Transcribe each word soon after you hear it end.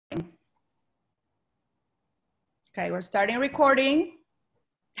Okay, we're starting recording.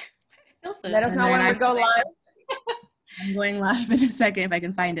 Let us know when we go live. I'm going live in a second if I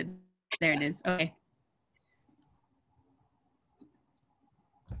can find it. There it is. Okay.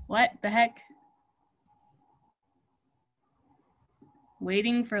 What the heck?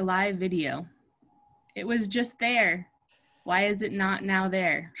 Waiting for live video. It was just there. Why is it not now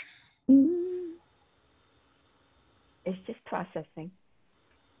there? It's just processing.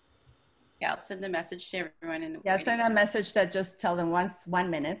 Yeah, I'll send a message to everyone. Yeah, send a message that just tell them 1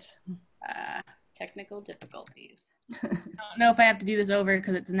 minute. Technical difficulties. I don't know if I have to do this over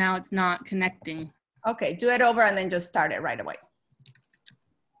because it's not connecting. Okay, do it over and then just start it right away.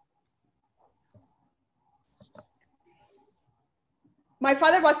 My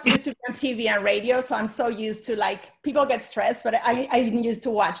father was used to be on TV and radio, so I'm so used to, like, people get stressed, but I used to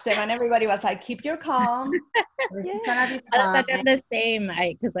watch them, and everybody was like, "Keep your calm. It's gonna be fine." I'm the same.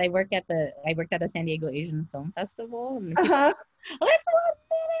 Because I worked at the San Diego Asian Film Festival, and people, let's 1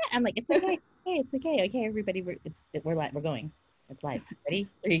 minute. I'm like, it's okay, it's okay, okay, everybody, we're live, we're going, it's live. Ready?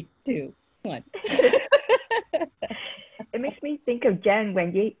 3, 2, 1. It makes me think of Jen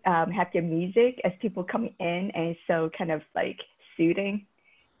when you have your music as people come in, and so kind of like soothing,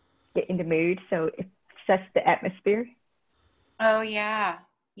 get in the mood, so it sets the atmosphere. Oh yeah,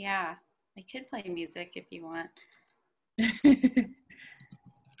 yeah. I could play music if you want.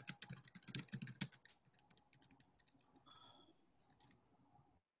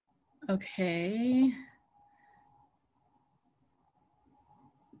 Okay.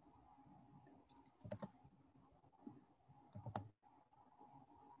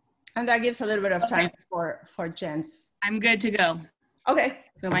 And that gives a little bit of time for Jen's. I'm good to go. Okay.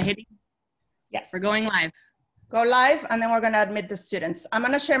 So am I hitting? Yes. We're going live. Go live, and then we're going to admit the students. I'm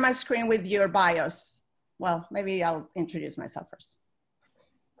going to share my screen with your bios. Well, maybe I'll introduce myself first.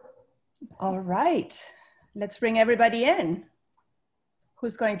 All right. Let's bring everybody in.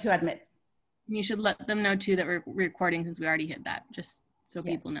 Who's going to admit? You should let them know, too, that we're recording since we already hit that, just so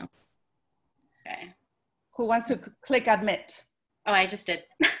people know. Okay. Who wants to click admit? Oh, I just did.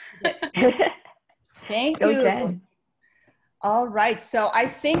 Thank Go, you. Jen. All right, so I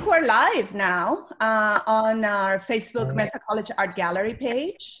think we're live now on our Facebook Mesa Art Gallery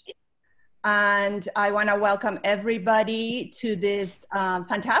page. And I want to welcome everybody to this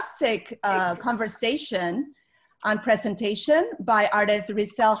fantastic conversation and presentation by artists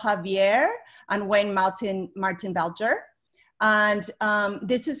Rizzhel, Javier, and Wayne Martin Belger. And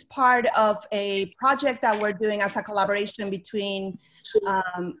this is part of a project that we're doing as a collaboration between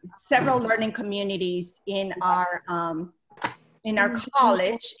several learning communities in our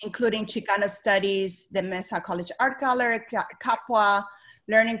college, including Chicana Studies, the Mesa Art Gallery, Kapwa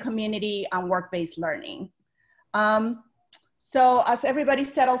Learning Community, and Work-Based Learning. So as everybody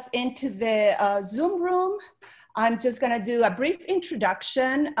settles into the Zoom room, I'm just gonna do a brief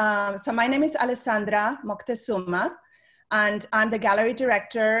introduction. So my name is Alessandra Moctezuma, and I'm the gallery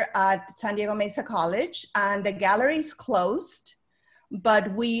director at San Diego Mesa College, and the gallery is closed,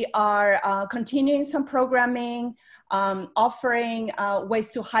 but we are continuing some programming, offering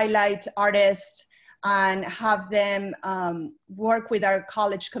ways to highlight artists and have them work with our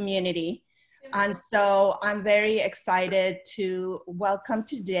college community. And so I'm very excited to welcome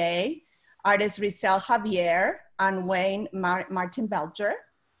today artists Rizzhel, Javier, and Wayne Martin Belger.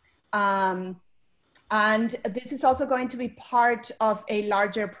 And this is also going to be part of a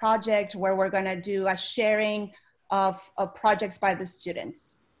larger project where we're gonna do a sharing of projects by the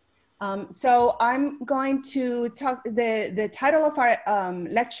students. So I'm going to talk, the title of our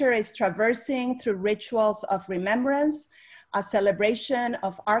lecture is Traversing Through Rituals of Remembrance, a celebration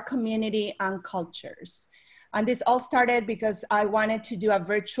of our community and cultures. And this all started because I wanted to do a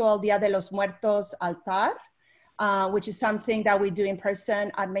virtual Dia de los Muertos altar, which is something that we do in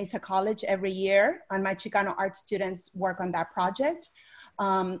person at Mesa College every year. And my Chicano art students work on that project.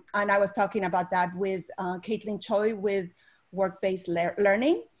 And I was talking about that with Caitlin Choi with Work-Based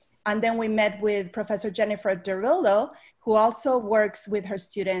Learning. And then we met with Professor Jennifer Derillo, who also works with her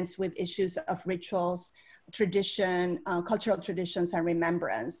students with issues of rituals, tradition, cultural traditions, and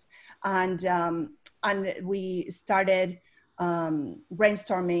remembrance. And we started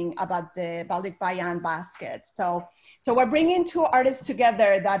brainstorming about the Balikbayan basket. So we're bringing two artists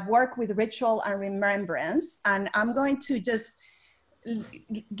together that work with ritual and remembrance. And I'm going to just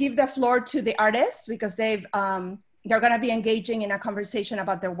give the floor to the artists because they're going to be engaging in a conversation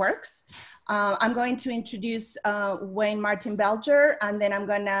about their works. I'm going to introduce Wayne Martin Belger, and then I'm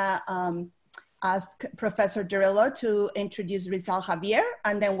going to ask Professor Derillo to introduce Rizzhel Javier,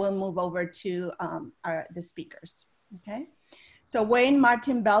 and then we'll move over to the speakers, okay? So Wayne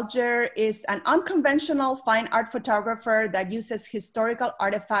Martin Belger is an unconventional fine art photographer that uses historical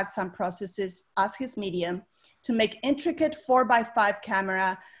artifacts and processes as his medium to make intricate 4x5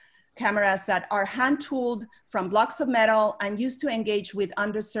 cameras that are hand-tooled from blocks of metal and used to engage with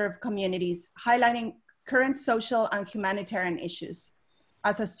underserved communities, highlighting current social and humanitarian issues.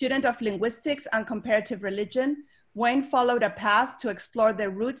 As a student of linguistics and comparative religion, Wayne followed a path to explore the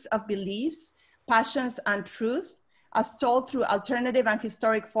roots of beliefs, passions, and truth, as told through alternative and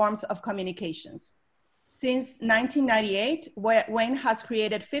historic forms of communications. Since 1998, Wayne has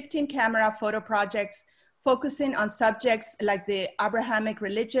created 15 camera photo projects focusing on subjects like the Abrahamic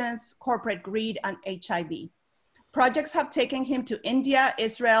religions, corporate greed, and HIV. Projects have taken him to India,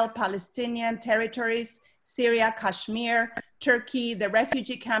 Israel, Palestinian territories, Syria, Kashmir, Turkey, the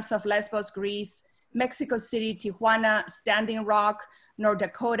refugee camps of Lesbos, Greece, Mexico City, Tijuana, Standing Rock, North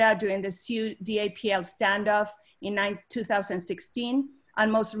Dakota during the Sioux-DAPL standoff in 2016,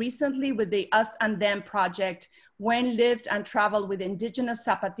 and most recently with the Us and Them project, Wayne lived and traveled with indigenous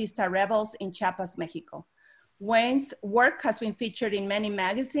Zapatista rebels in Chiapas, Mexico. Wayne's work has been featured in many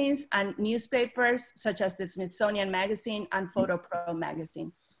magazines and newspapers, such as the Smithsonian Magazine and Photo Pro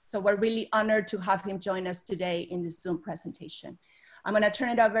Magazine. So we're really honored to have him join us today in this Zoom presentation. I'm gonna turn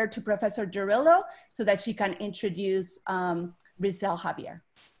it over to Professor Durillo so that she can introduce Rizzhel Javier.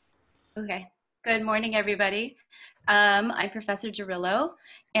 Okay, good morning, everybody. I'm Professor Durillo,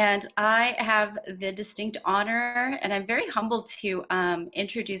 and I have the distinct honor, and I'm very humbled to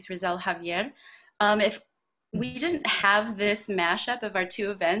introduce Rizzhel Javier. If we didn't have this mashup of our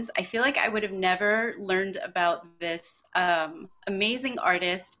two events, I feel like I would have never learned about this amazing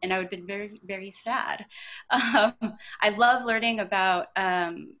artist, and I would have been very, very sad. I love learning about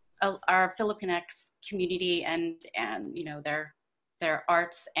our Filipinx community and you know their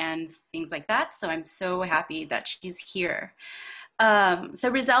arts and things like that. So I'm so happy that she's here.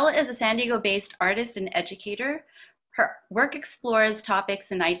 So Rizzhel is a San Diego-based artist and educator. Her work explores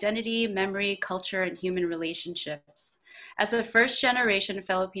topics in identity, memory, culture, and human relationships. As a first-generation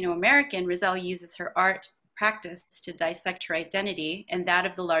Filipino-American, Rizzhel uses her art practice to dissect her identity and that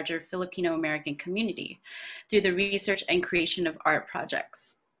of the larger Filipino-American community through the research and creation of art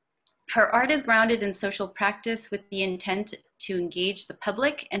projects. Her art is grounded in social practice with the intent to engage the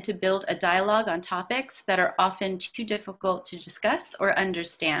public and to build a dialogue on topics that are often too difficult to discuss or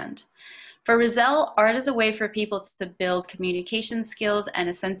understand. For Rizzhel, art is a way for people to build communication skills and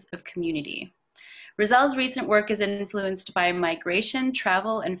a sense of community. Rizzhel's recent work is influenced by migration,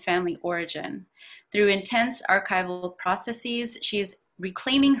 travel, and family origin. Through intense archival processes, she is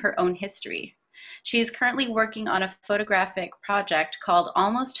reclaiming her own history. She is currently working on a photographic project called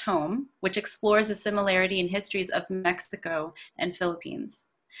Almost Home, which explores the similarity in histories of Mexico and Philippines.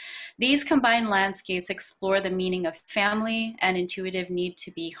 These combined landscapes explore the meaning of family and intuitive need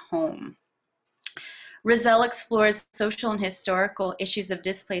to be home. Rizzhel explores social and historical issues of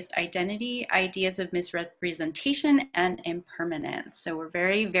displaced identity, ideas of misrepresentation, and impermanence. So we're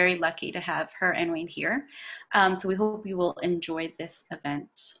very, very lucky to have her and Wayne here. So we hope you will enjoy this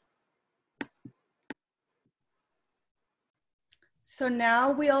event. So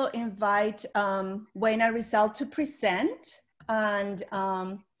now we'll invite Wayne and Rizzhel to present, and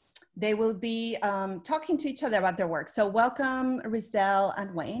they will be talking to each other about their work. So welcome, Rizzhel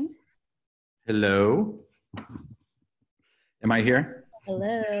and Wayne. Hello. Am I here?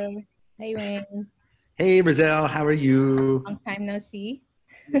 Hello. Hey, Wayne. Hey, Rizzhel. How are you? Long time no see.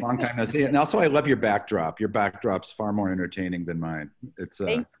 Long time no see. And also, I love your backdrop. Your backdrop's far more entertaining than mine. It's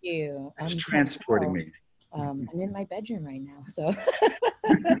Thank you. It's transporting me. I'm in my bedroom right now, so.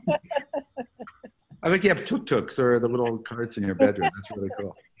 I think you have tuk-tuks or the little carts in your bedroom. That's really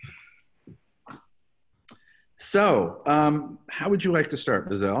cool. So, how would you like to start,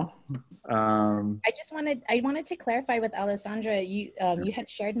 Rizzhel? I wanted to clarify with Alessandra. You had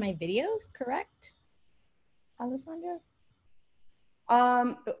shared my videos, correct, Alessandra?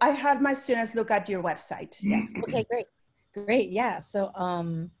 I had my students look at your website. Yes. Okay, great. Yeah. So,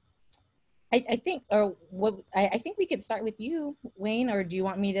 I think we could start with you, Wayne, or do you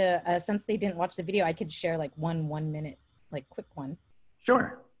want me to, since they didn't watch the video, I could share like one minute, like quick one.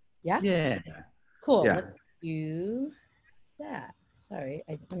 Sure. Yeah? Yeah. Cool. Yeah. Let's do that. Sorry,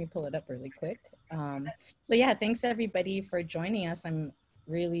 let me pull it up really quick. So yeah, thanks everybody for joining us. I'm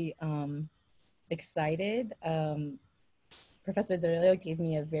really excited. Professor Durillo gave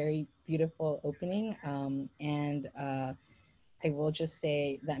me a very beautiful opening, and I will just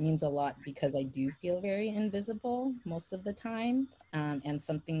say that means a lot because I do feel very invisible most of the time. And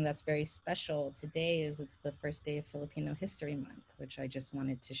something that's very special today is it's the first day of Filipino History Month, which I just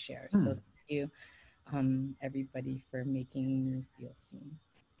wanted to share. So thank you everybody for making me feel seen.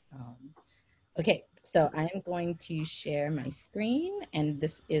 Okay, so I am going to share my screen, and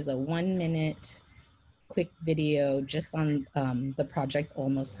this is a 1-minute quick video just on the project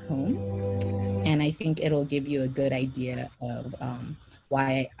Almost Home. And I think it'll give you a good idea of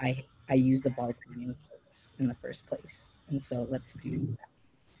why I use the Balikbayan service in the first place. And so let's do that.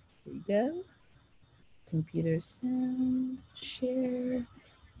 Here we go. Computer sound, share,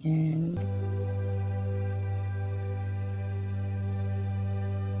 and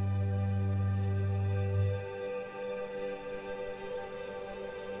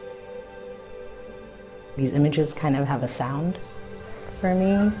these images kind of have a sound for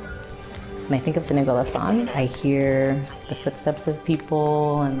me. When I think of Sinigalasan, I hear the footsteps of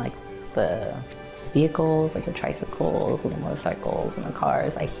people and like the vehicles, like the tricycles and the motorcycles and the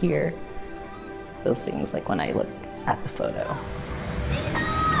cars. I hear those things like when I look at the photo.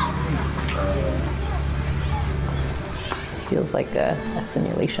 It feels like a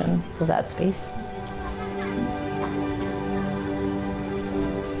simulation of that space.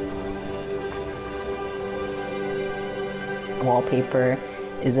 Wallpaper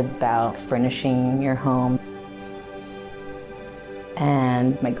is about furnishing your home.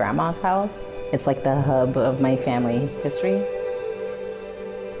 And my grandma's house, it's like the hub of my family history.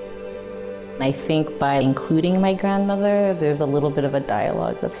 I think by including my grandmother, there's a little bit of a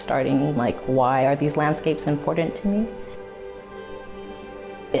dialogue that's starting, like, why are these landscapes important to me?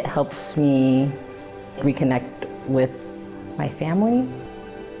 It helps me reconnect with my family.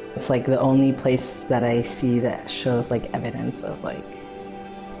 It's like the only place that I see that shows like evidence of like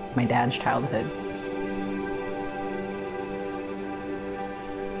my dad's childhood.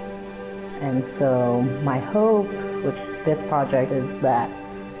 And so my hope with this project is that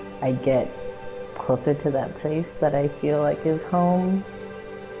I get closer to that place that I feel like is home.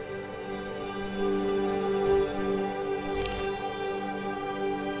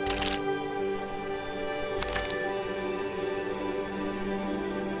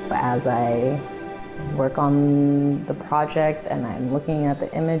 As I work on the project and I'm looking at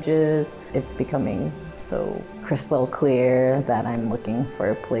the images, it's becoming so crystal clear that I'm looking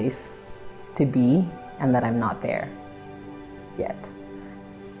for a place to be and that I'm not there yet.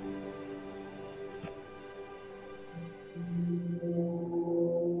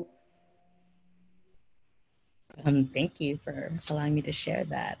 Thank you for allowing me to share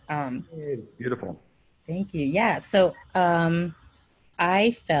that. It's beautiful. Thank you. Yeah, so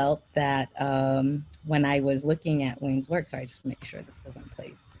I felt that when I was looking at Wayne's work, sorry, just make sure this doesn't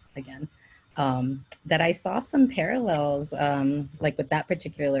play again, that I saw some parallels, like with that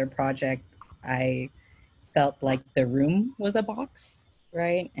particular project, I felt like the room was a box,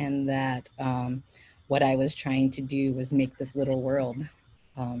 right? And that what I was trying to do was make this little world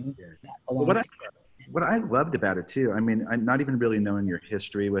that belongs to what I loved about it too, I mean, I'm not even really knowing your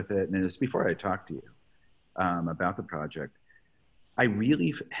history with it, and it was before I talked to you about the project.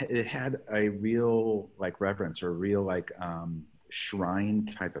 It had a real like reverence or a real like shrine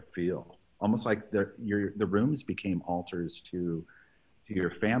type of feel, almost like the rooms became altars to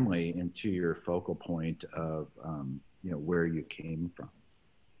your family and to your focal point of you know, where you came from,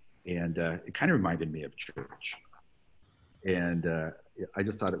 and it kind of reminded me of church, and I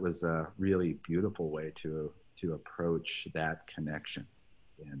just thought it was a really beautiful way to approach that connection,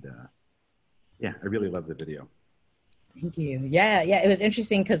 and yeah, I really love the video. Thank you. Yeah, it was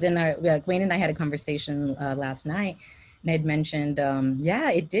interesting because in our Wayne and I had a conversation last night, and I'd mentioned, yeah,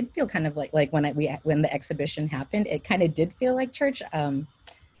 it did feel kind of like when the exhibition happened, it kind of did feel like church.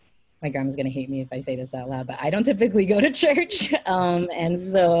 My grandma's gonna hate me if I say this out loud, but I don't typically go to church, and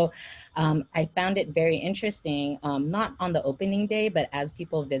so I found it very interesting. Not on the opening day, but as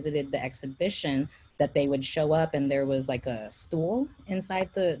people visited the exhibition, that they would show up and there was like a stool inside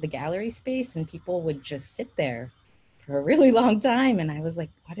the gallery space, and people would just sit there for a really long time, and I was like,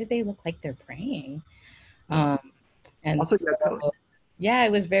 why do they look like they're praying? And Also, so, yeah,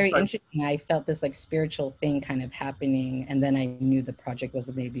 it was very interesting. I felt this like spiritual thing kind of happening, and then I knew the project was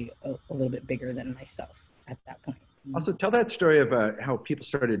maybe a little bit bigger than myself at that point. Also, tell that story of how people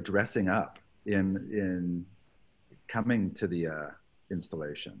started dressing up in coming to the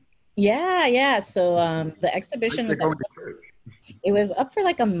installation. Yeah. So the exhibition was it was up for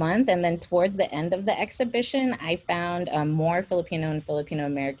like a month, and then towards the end of the exhibition, I found more Filipino and Filipino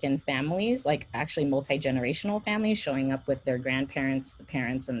American families, like actually multi-generational families, showing up with their grandparents, the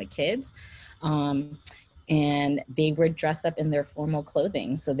parents, and the kids. And they were dressed up in their formal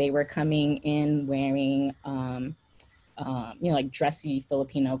clothing. So they were coming in wearing, you know, like dressy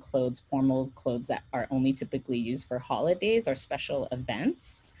Filipino clothes, formal clothes that are only typically used for holidays or special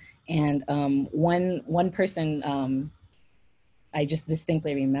events. And one person, I just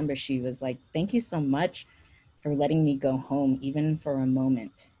distinctly remember, she was like, "Thank you so much for letting me go home, even for a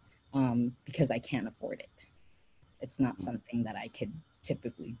moment, because I can't afford it. It's not something that I could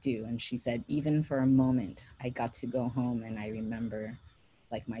typically do." And she said, even for a moment, I got to go home and I remember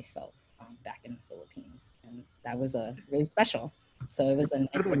like myself back in the Philippines. And that was really special. So it was a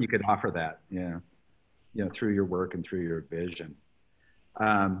nice when you could offer that, yeah, you know, through your work and through your vision.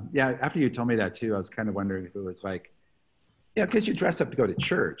 Yeah, after you told me that too, I was kind of wondering if it was like, yeah, because you dress up to go to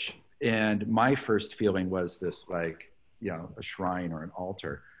church. And my first feeling was this, like, you know, a shrine or an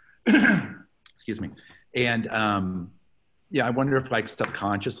altar. Excuse me. And yeah, I wonder if like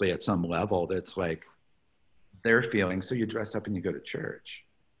subconsciously at some level that's like their feeling. So you dress up and you go to church.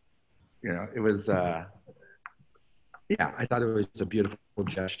 You know, it was, yeah, I thought it was a beautiful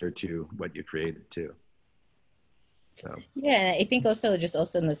gesture to what you created too. So. Yeah, I think also just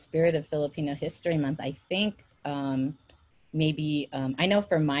also in the spirit of Filipino History Month, I think maybe, I know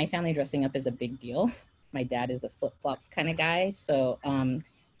for my family, dressing up is a big deal. My dad is a flip-flops kind of guy. So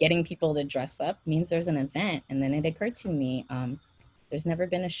getting people to dress up means there's an event. And then it occurred to me, there's never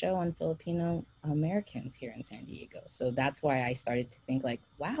been a show on Filipino Americans here in San Diego. So that's why I started to think like,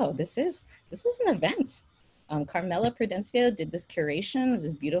 wow, this is an event. Carmela Prudencio did this curation of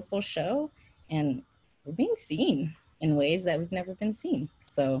this beautiful show, and we're being seen in ways that we've never been seen.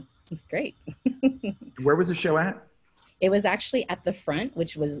 So it's great. Where was the show at? It was actually at the front,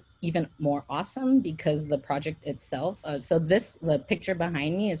 which was even more awesome because the project itself. So the picture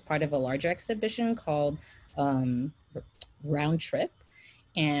behind me is part of a larger exhibition called Round Trip.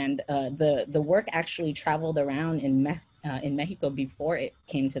 And the work actually traveled around in Mexico before it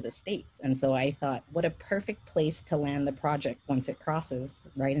came to the States. And so I thought, what a perfect place to land the project once it crosses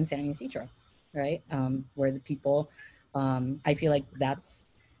right in San Ysidro, right? Where the people, I feel like that's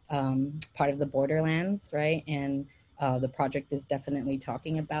part of the borderlands, right? And the project is definitely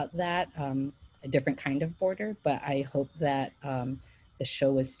talking about that, a different kind of border, but I hope that the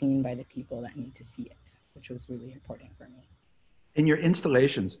show was seen by the people that need to see it, which was really important for me. In your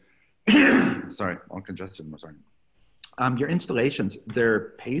installations, sorry, all congested, I'm sorry. Your installations,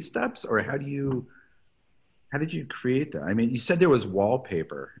 they're paste ups, or how did you create that? I mean, you said there was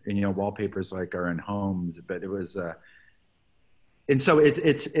wallpaper, and you know, wallpapers like are in homes, but it was, and so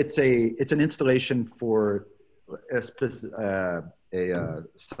it's an installation for a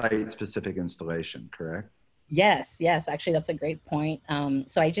site-specific installation, correct? Yes, actually that's a great point.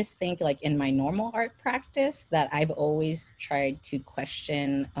 So I just think like in my normal art practice that I've always tried to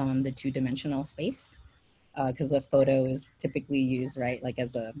question the two-dimensional space, because a photo is typically used, right, like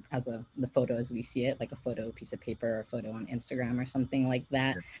as the photo as we see it, like a photo piece of paper or a photo on Instagram or something like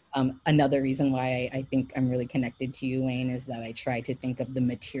that. Another reason why I think I'm really connected to you, Wayne, is that I try to think of the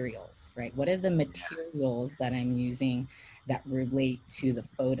materials, right? What are the materials that I'm using that relate to the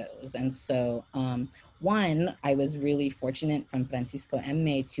photos? And so one, I was really fortunate from Francisco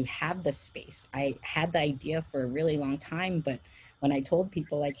M. to have the space. I had the idea for a really long time, but when I told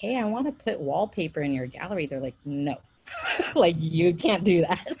people like, hey, I want to put wallpaper in your gallery, they're like, no, like you can't do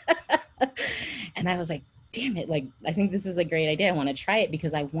that. And I was like, damn it, like, I think this is a great idea. I want to try it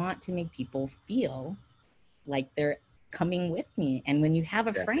because I want to make people feel like they're coming with me. And when you have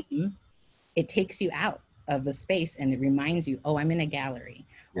a frame, it takes you out of the space and it reminds you, oh, I'm in a gallery.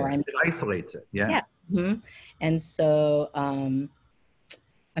 Or it isolates it. Yeah. And so, I'm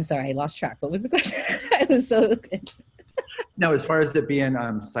sorry, I lost track. What was the question? I was so good. No, as far as it being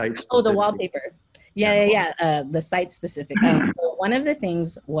site specific. Oh, the wallpaper. Yeah. The site specific. So one of the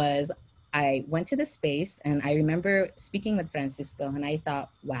things was I went to the space and I remember speaking with Francisco and I thought,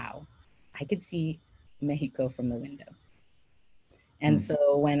 wow, I could see Mexico from the window. And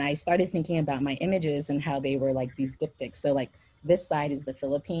so when I started thinking about my images and how they were like these diptychs, so like this side is the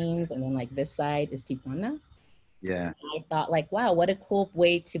Philippines and then like this side is Tijuana. Yeah. I thought like, wow, what a cool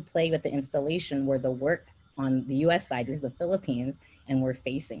way to play with the installation where the work on the US side is the Philippines and we're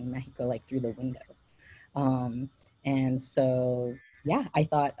facing Mexico like through the window. And so, yeah, I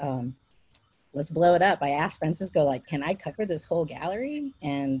thought, let's blow it up. I asked Francisco, like, can I cover this whole gallery?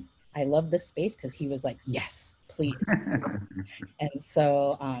 And I love this space because he was like, yes, please. And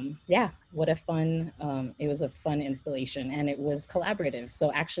so, yeah, what a fun, it was a fun installation and it was collaborative.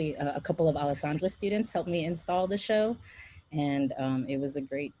 So actually a couple of Alessandra students helped me install the show. And it was a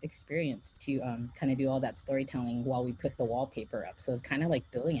great experience to kind of do all that storytelling while we put the wallpaper up. So it's kind of like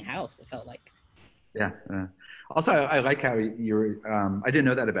building a house, it felt like. Yeah. Also, I like how you're, I didn't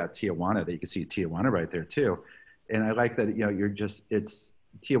know that about Tijuana, that you can see Tijuana right there too. And I like that, you know, you're just, it's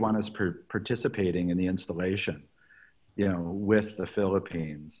Tijuana's participating in the installation, you know, with the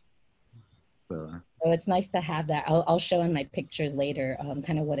Philippines. So it's nice to have that. I'll show in my pictures later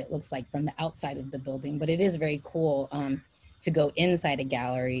kind of what it looks like from the outside of the building, but it is very cool to go inside a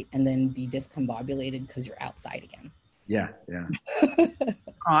gallery and then be discombobulated because you're outside again. Yeah, yeah. Oh,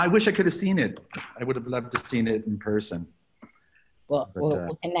 I wish I could have seen it. I would have loved to have seen it in person. Well,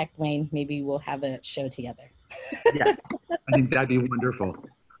 we'll connect, Wayne. Maybe we'll have a show together. Yeah, I think that'd be wonderful.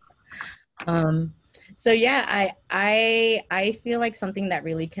 So yeah, I feel like something that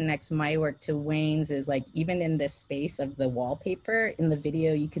really connects my work to Wayne's is like, even in this space of the wallpaper in the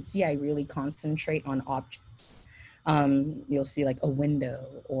video, you could see I really concentrate on objects. You'll see like a window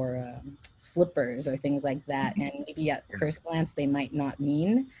or slippers or things like that. And maybe at first glance, they might not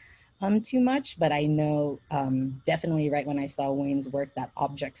mean too much, but I know definitely right when I saw Wayne's work that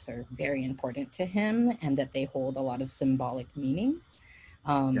objects are very important to him and that they hold a lot of symbolic meaning.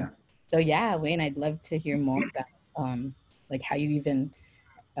 So yeah, Wayne, I'd love to hear more about like how you even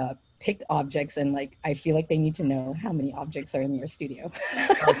picked objects, and like I feel like they need to know how many objects are in your studio.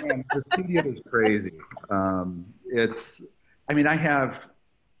 Oh, man, the studio is crazy. I mean,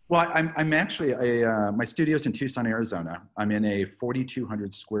 I'm actually my studio's in Tucson, Arizona. I'm in a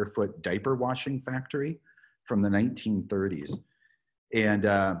 4,200 square foot diaper washing factory from the 1930s. And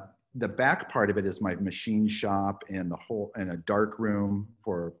the back part of it is my machine shop and a dark room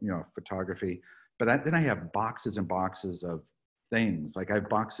for, photography. But then I have boxes and boxes of things. Like I have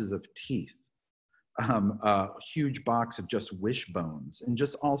boxes of teeth, a huge box of just wishbones, and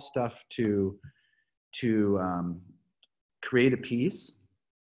just all stuff to create a piece.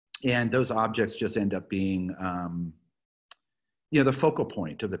 And those objects just end up being, the focal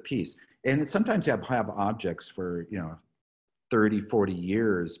point of the piece. And sometimes you have objects for, 30, 40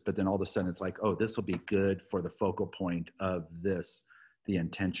 years, but then all of a sudden it's like, oh, this will be good for the focal point of the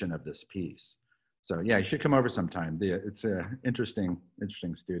intention of this piece. So yeah, you should come over sometime. It's an interesting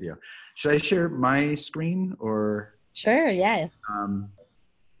studio. Should I share my screen or? Sure, yeah.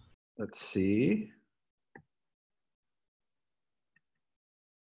 Let's see.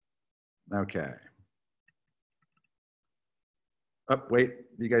 Okay. Oh, wait,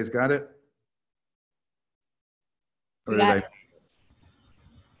 you guys got it? Or got it.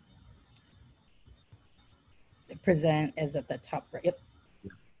 The present is at the top right. Yep.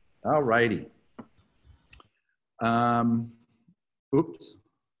 All righty. Oops.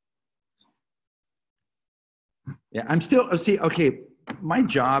 Yeah, I'm still, okay, my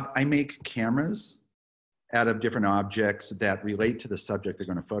job, I make cameras out of different objects that relate to the subject they're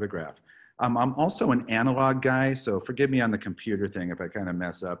going to photograph. I'm also an analog guy, so forgive me on the computer thing if I kind of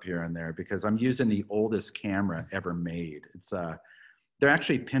mess up here and there, because I'm using the oldest camera ever made. They're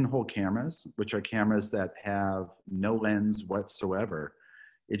actually pinhole cameras, which are cameras that have no lens whatsoever.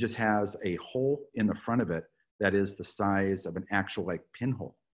 It just has a hole in the front of it that is the size of an actual like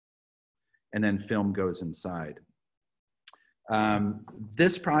pinhole. And then film goes inside.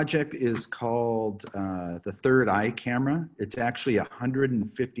 This project is called the Third Eye Camera. It's actually a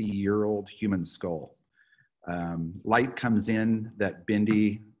 150-year-old human skull. Light comes in that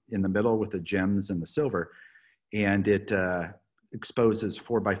bindi in the middle with the gems and the silver, and it exposes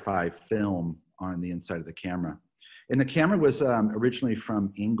 4x5 film on the inside of the camera. And the camera was originally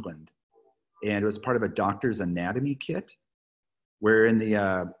from England, and it was part of a doctor's anatomy kit, where in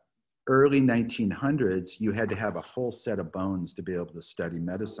the early 1900s, you had to have a full set of bones to be able to study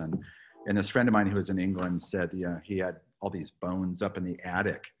medicine. And this friend of mine who was in England said he had all these bones up in the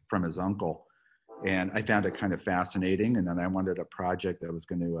attic from his uncle. And I found it kind of fascinating. And then I wanted a project that was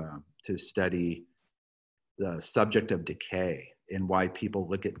going to study the subject of decay and why people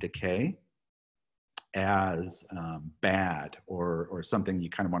look at decay as bad or something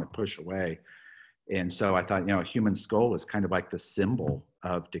you kind of want to push away. And so I thought, a human skull is kind of like the symbol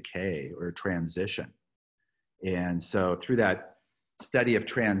of decay or transition. And so through that study of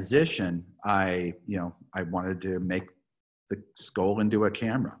transition, I wanted to make the skull into a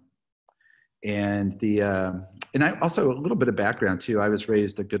camera. And and I also, a little bit of background too, I was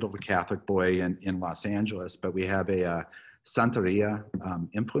raised a good old Catholic boy in Los Angeles, but we have a Santeria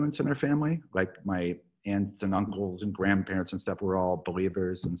influence in our family. Like my aunts and uncles and grandparents and stuff were all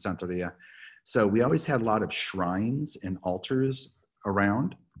believers in Santeria. So we always had a lot of shrines and altars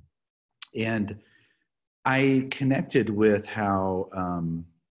around. And I connected with how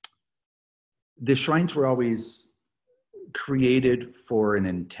the shrines were always created for an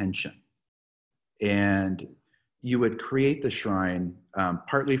intention. And you would create the shrine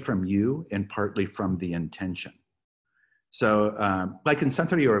partly from you and partly from the intention. So like in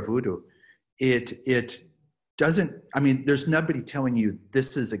Santeria or Voodoo, it doesn't, there's nobody telling you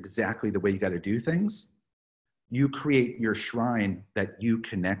this is exactly the way you got to do things. You create your shrine that you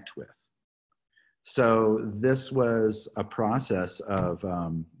connect with. So this was a process of,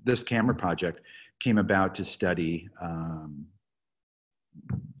 this camera project came about to study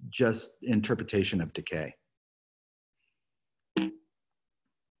just interpretation of decay.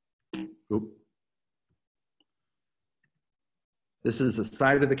 Oop. This is the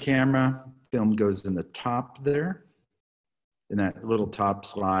side of the camera. Film goes in the top there, in that little top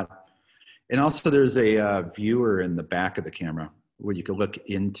slot. And also there's a viewer in the back of the camera where you can look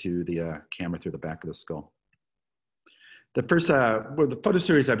into the camera through the back of the skull. The first, well, the photo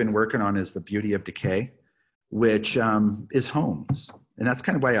series I've been working on is The Beauty of Decay, which is homes. And that's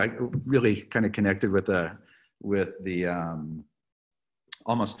kind of why I really kind of connected with the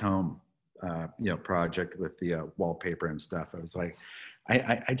Almost Home project with the wallpaper and stuff. I was like,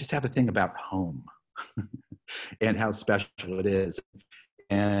 I just have a thing about home and how special it is.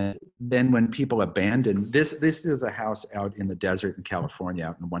 And then when people abandon, this is a house out in the desert in California,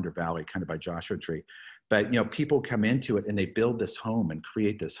 out in Wonder Valley, kind of by Joshua Tree. But people come into it and they build this home and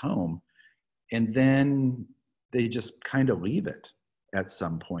create this home, and then they just kind of leave it at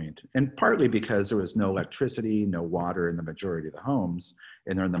some point. And partly because there was no electricity, no water in the majority of the homes,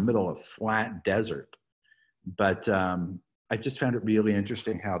 and they're in the middle of flat desert. But I just found it really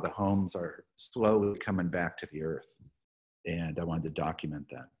interesting how the homes are slowly coming back to the earth. And I wanted to document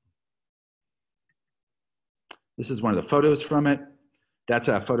that. This is one of the photos from it. That's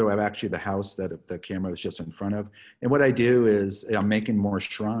a photo of actually the house that the camera was just in front of. And what I do is I'm making more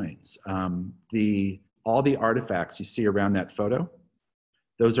shrines. All the artifacts you see around that photo,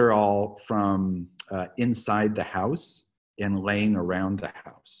 those are all from inside the house and laying around the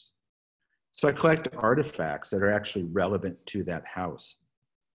house. So I collect artifacts that are actually relevant to that house.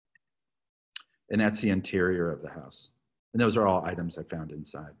 And that's the interior of the house. And those are all items I found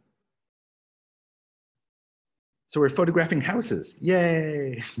inside. So we're photographing houses,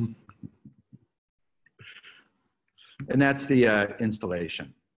 yay! And that's the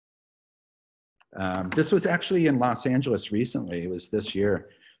installation. This was actually in Los Angeles recently. It was this year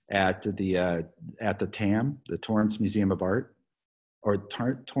at the TAM, the Torrance Museum of Art, or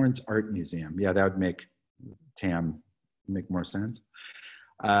Torrance Art Museum. Yeah, that would make TAM make more sense.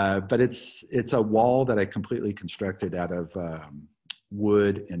 But it's a wall that I completely constructed out of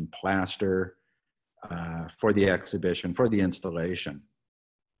wood and plaster for the exhibition, for the installation.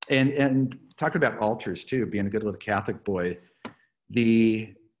 And talking about altars too, being a good little Catholic boy,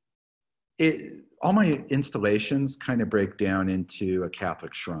 all my installations kind of break down into a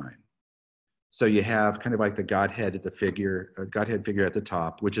Catholic shrine. So you have kind of like the Godhead figure at the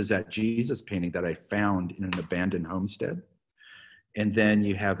top, which is that Jesus painting that I found in an abandoned homestead. And then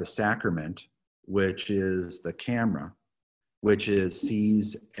you have the sacrament, which is the camera, which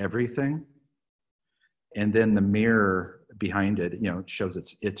sees everything. And then the mirror behind it, it shows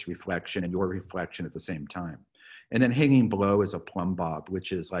its reflection and your reflection at the same time. And then hanging below is a plumb bob,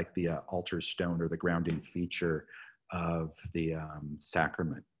 which is like the altar stone or the grounding feature of the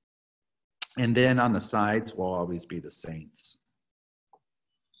sacrament. And then on the sides will always be the saints.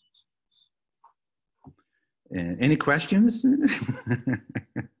 Any questions?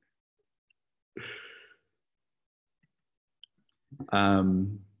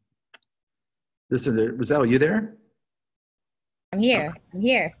 Rizzhel, you there? I'm here.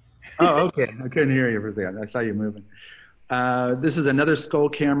 Oh, okay. I couldn't hear you for a second. I saw you moving. This is another skull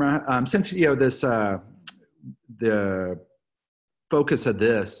camera. Since this the focus of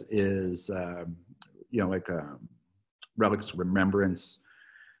this is like relics, remembrance,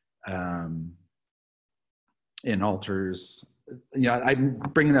 in altars. I'm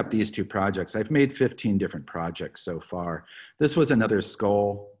bringing up these two projects. I've made 15 different projects so far. This was another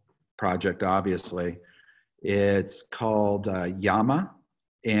skull project, obviously. It's called Yama,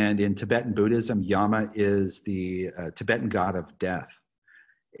 and in Tibetan Buddhism, Yama is the Tibetan god of death,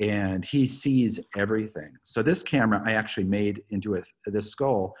 and he sees everything. So this camera I actually made into this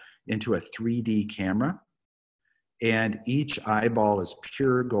skull into a 3D camera, and each eyeball is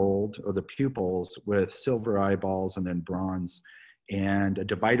pure gold, or the pupils with silver eyeballs and then bronze, and a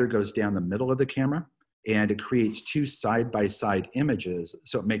divider goes down the middle of the camera, and it creates two side-by-side images,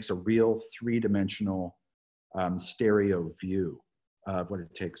 so it makes a real three-dimensional stereo view of what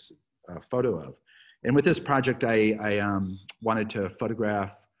it takes a photo of. And with this project, I wanted to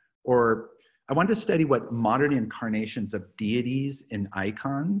photograph, or I wanted to study what modern incarnations of deities and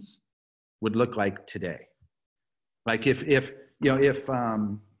icons would look like today. Like if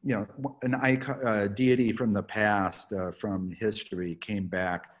an icon, deity from the past, from history came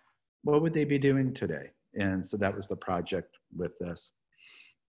back, what would they be doing today? And so that was the project with this.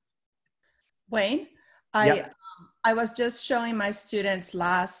 Wayne, Yep. I was just showing my students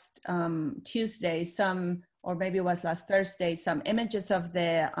last Tuesday or maybe it was last Thursday, some images of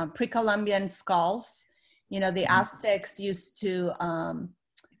the pre-Columbian skulls. You know, the Aztecs used to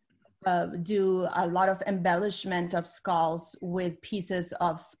do a lot of embellishment of skulls with pieces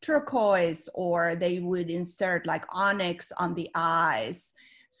of turquoise, or they would insert like onyx on the eyes.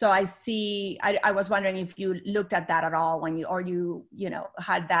 So I was wondering if you looked at that at all when you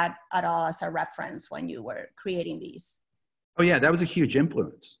had that at all as a reference when you were creating these. Oh yeah, that was a huge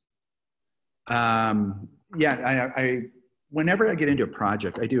influence. I whenever I get into a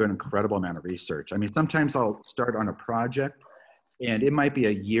project, I do an incredible amount of research. I mean, sometimes I'll start on a project and it might be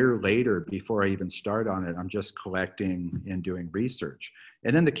a year later before I even start on it. I'm just collecting and doing research.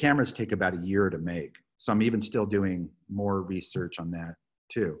 And then the cameras take about a year to make. So I'm even still doing more research on that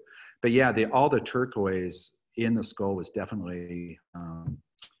too. But yeah, all the turquoise in the skull was definitely,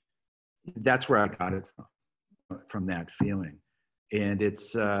 that's where I got it from that feeling. And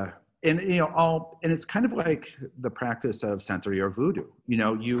it's, and it's kind of like the practice of sensory or voodoo. You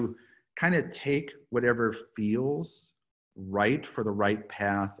know, you kind of take whatever feels right for the right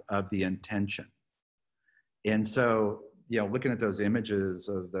path of the intention. And so, looking at those images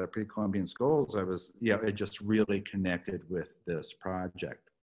of the pre-Columbian skulls, it just really connected with this project.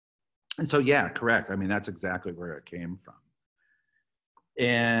 And so, yeah, correct. I mean, that's exactly where it came from.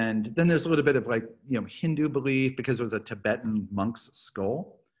 And then there's a little bit of Hindu belief, because it was a Tibetan monk's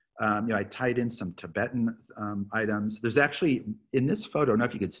skull. I tied in some Tibetan items. There's actually, in this photo, I don't know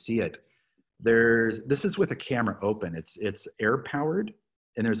if you could see it, this is with a camera open. It's air powered,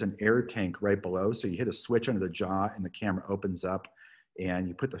 and there's an air tank right below. So you hit a switch under the jaw and the camera opens up and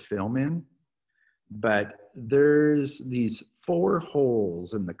you put the film in. But there's these 4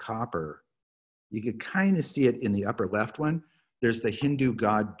 holes in the copper. You could kind of see it in the upper left one. There's the Hindu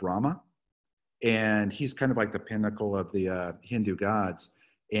god Brahma, and he's kind of like the pinnacle of the Hindu gods.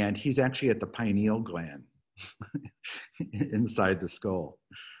 And he's actually at the pineal gland inside the skull.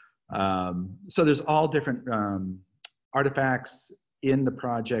 So there's all different artifacts in the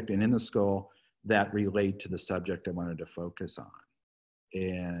project and in the skull that relate to the subject I wanted to focus on.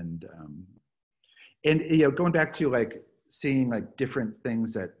 And going back to seeing different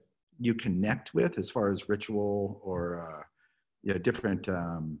things that you connect with as far as ritual or different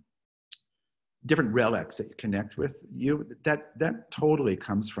relics that you connect with, that totally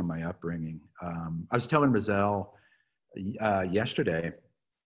comes from my upbringing. I was telling Rizzhel yesterday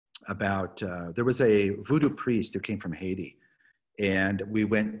about there was a voodoo priest who came from Haiti, and we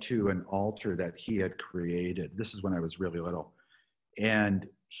went to an altar that he had created. This is when I was really little, and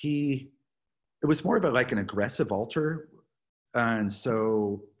it was more of an aggressive altar, and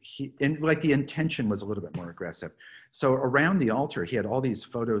so the intention was a little bit more aggressive. So around the altar, he had all these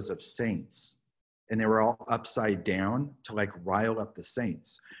photos of saints, and they were all upside down to rile up the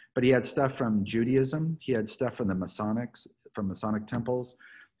saints. But he had stuff from Judaism. He had stuff from from Masonic temples.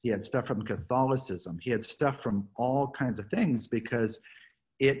 He had stuff from Catholicism. He had stuff from all kinds of things because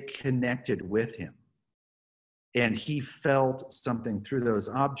it connected with him. And he felt something through those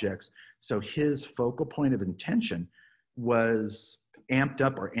objects. So his focal point of intention was amped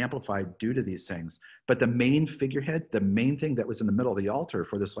up or amplified due to these things. But the main figurehead, the main thing that was in the middle of the altar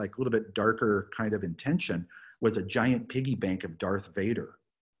for this little bit darker kind of intention, was a giant piggy bank of Darth Vader.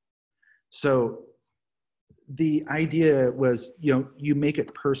 So the idea was, you make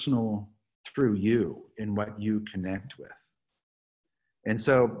it personal through you and what you connect with. And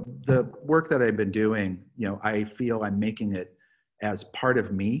so the work that I've been doing, I feel I'm making it as part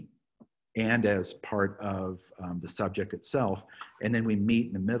of me and as part of the subject itself. And then we meet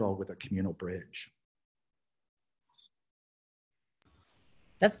in the middle with a communal bridge.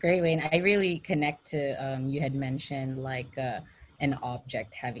 That's great, Wayne. I really connect to, you had mentioned an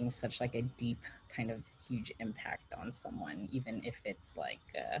object having such a deep kind of huge impact on someone, even if it's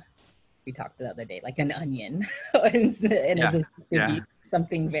we talked the other day, an onion. It doesn't be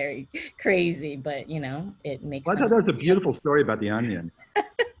something very crazy, but it makes I thought that was a beautiful story about the onion.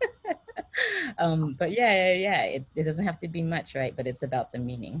 But it doesn't have to be much, right? But it's about the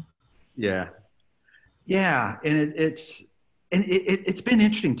meaning. Yeah, and it's been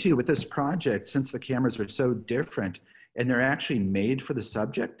interesting too with this project, since the cameras are so different and they're actually made for the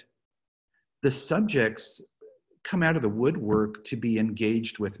subject. The subjects come out of the woodwork to be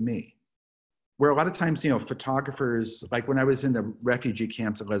engaged with me. Where a lot of times, photographers, when I was in the refugee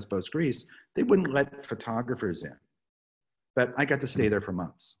camps at Lesbos, Greece, they wouldn't let photographers in. But I got to stay there for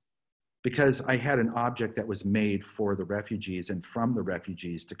months because I had an object that was made for the refugees and from the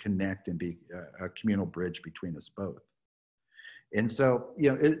refugees to connect and be a communal bridge between us both. And so,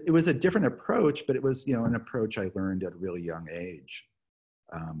 you know, it was a different approach, but it was, you know, an approach I learned at a really young age.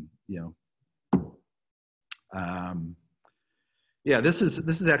 You know, yeah, this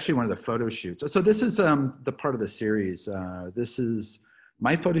is actually one of the photo shoots. So this is the part of the series. This is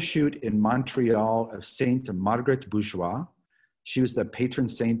my photo shoot in Montreal of Sainte Marguerite Bourgeois. She was the patron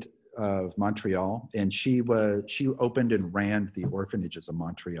saint of Montreal, and she opened and ran the orphanages of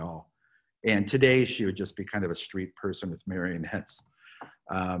Montreal. And today she would just be kind of a street person with marionettes,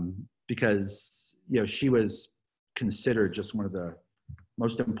 because, you know, she was considered just one of the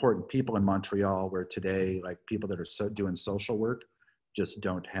most important people in Montreal, where today, like, people that are doing social work just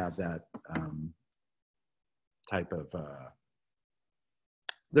don't have that type of,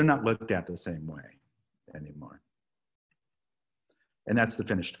 they're not looked at the same way anymore. And that's the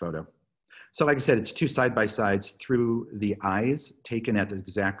finished photo. So like I said, it's two side-by-sides through the eyes, taken at the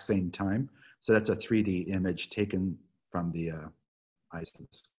exact same time. So that's a 3D image taken from the eyes of the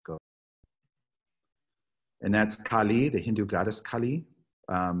skull. And that's Kali, the Hindu goddess Kali.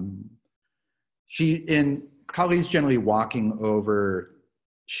 Kali's generally walking over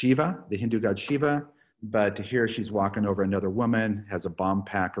Shiva, the Hindu god Shiva, but here she's walking over another woman, has a bomb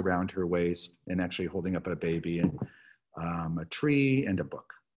pack around her waist, and actually holding up a baby, and a tree, and a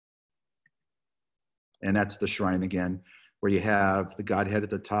book. And that's the shrine again, where you have the Godhead at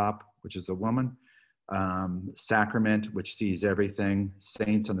the top, which is a woman, sacrament, which sees everything,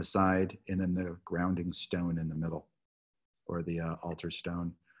 saints on the side, and then the grounding stone in the middle, or the altar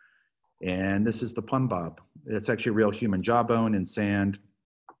stone. And this is the plumb bob. It's actually a real human jawbone and sand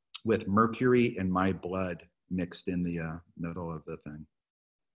with mercury and my blood mixed in the middle of the thing.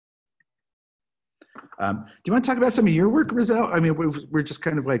 Do you want to talk about some of your work, Rizzhel? I mean, we're just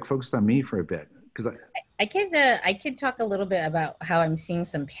kind of like focused on me for a bit, because I could talk a little bit about how I'm seeing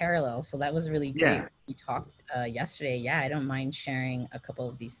some parallels. So that was really great. Yeah. We talked yesterday. Yeah, I don't mind sharing a couple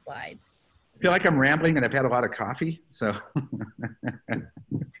of these slides. I feel like I'm rambling, and I've had a lot of coffee, so.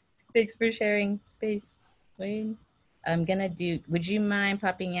 Thanks for sharing space, Wayne. I'm gonna do, would you mind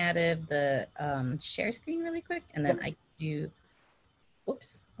popping out of the share screen really quick? And then I do,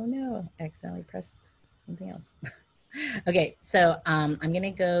 whoops, oh no, I accidentally pressed something else. Okay, so I'm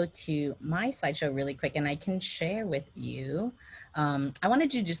gonna go to my slideshow really quick, and I can share with you. I wanna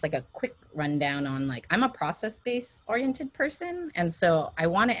do just like a quick rundown on, like, I'm a process-based oriented person, and so I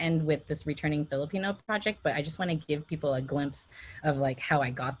wanna end with this Returning Filipino project, but I just wanna give people a glimpse of like how I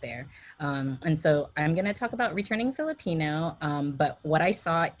got there. And so I'm gonna talk about Returning Filipino, but what I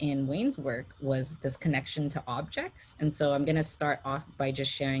saw in Wayne's work was this connection to objects. And so I'm gonna start off by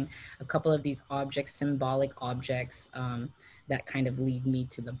just sharing a couple of these objects, symbolic objects, that kind of lead me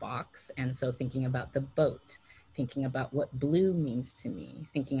to the box. And so thinking about the boat, thinking about what blue means to me,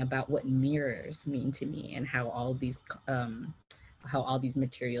 thinking about what mirrors mean to me, and how all these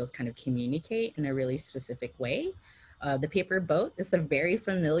materials kind of communicate in a really specific way. The paper boat is a very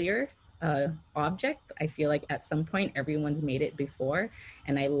familiar object. I feel like at some point everyone's made it before,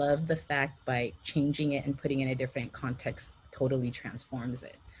 and I love the fact by changing it and putting it in a different context totally transforms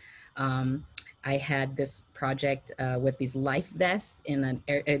it. I had this project with these life vests in an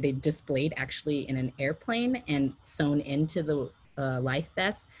they displayed actually in an airplane, and sewn into the life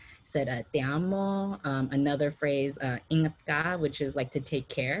vest said te amo, another phrase, ingat ka, which is like to take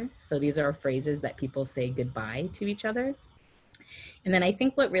care. So these are phrases that people say goodbye to each other. And then I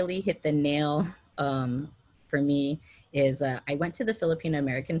think what really hit the nail for me is I went to the Filipino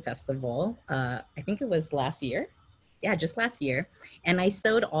American Festival, I think it was last year. Yeah, just last year. And I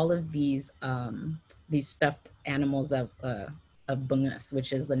sewed all of these stuffed animals of bungus,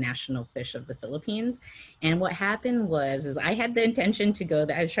 which is the national fish of the Philippines. And what happened was, I had the intention to go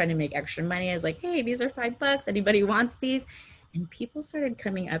there. I was trying to make extra money. I was like, hey, these are $5. Anybody wants these? And people started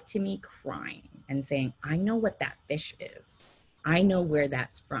coming up to me crying and saying, I know what that fish is. I know where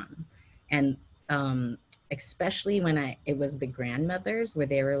that's from. And especially when it was the grandmothers, where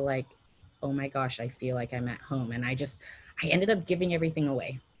they were like, oh my gosh, I feel like I'm at home. And I ended up giving everything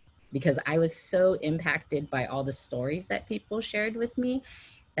away, because I was so impacted by all the stories that people shared with me,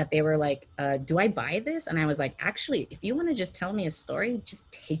 that they were like, do I buy this? And I was like, actually, if you want to just tell me a story,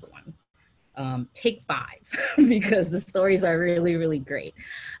 just take one. Take 5, because the stories are really, really great.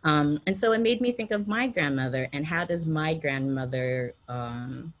 And so it made me think of my grandmother, and how does my grandmother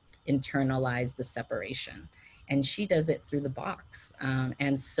internalize the separation? And she does it through the box.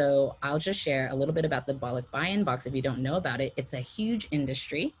 And so I'll just share a little bit about the Balikbayan box. If you don't know about it, it's a huge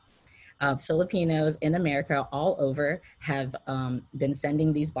industry. Filipinos in America all over have been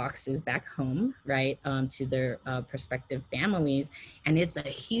sending these boxes back home, right, to their prospective families. And it's a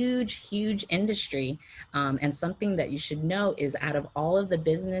huge, huge industry. And something that you should know is out of all of the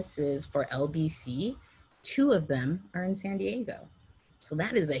businesses for LBC, 2 of them are in San Diego. So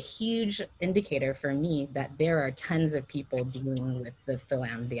that is a huge indicator for me that there are tons of people dealing with the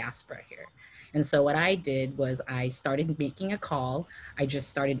Philam diaspora here. And so what I did was I started making a call. I just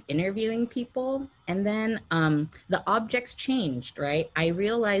started interviewing people, and then the objects changed, right? I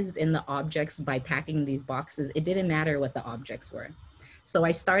realized in the objects by packing these boxes, it didn't matter what the objects were. So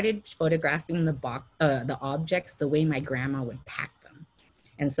I started photographing the objects the way my grandma would pack them.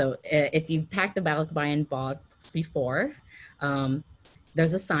 And so if you've packed the Balikbayan box before,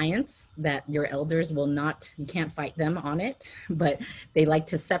 there's a science that your elders will not, you can't fight them on it, but they like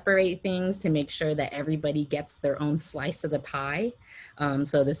to separate things to make sure that everybody gets their own slice of the pie.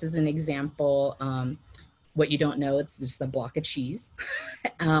 So this is an example. What you don't know, it's just a block of cheese.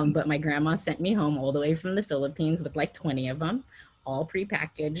 But my grandma sent me home all the way from the Philippines with like 20 of them, all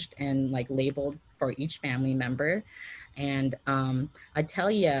prepackaged and like labeled for each family member. And I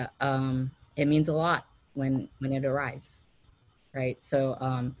tell you, it means a lot when it arrives. Right. So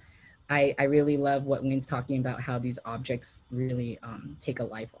I really love what Wayne's talking about, how these objects really take a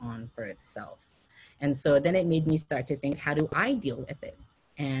life on for itself. And so then it made me start to think, how do I deal with it?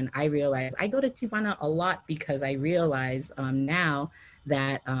 And I realized I go to Tijuana a lot because I realize now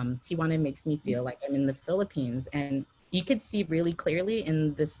that Tijuana makes me feel like I'm in the Philippines. And you could see really clearly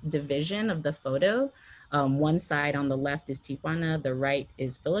in this division of the photo, one side on the left is Tijuana, the right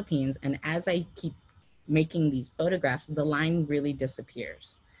is Philippines. And as I keep making these photographs, the line really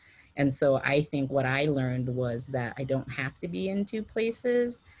disappears. And so I think what I learned was that I don't have to be in 2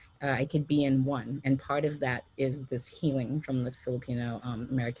 places. I could be in one. And part of that is this healing from the Filipino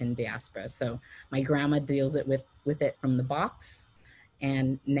American diaspora. So my grandma deals with it from the box.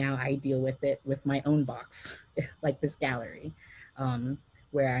 And now I deal with it with my own box, like this gallery,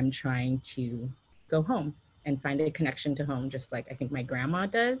 where I'm trying to go home and find a connection to home, just like I think my grandma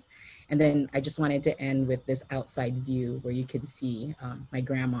does. And then I just wanted to end with this outside view where you could see my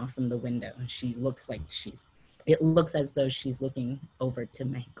grandma from the window. She looks like it looks as though she's looking over to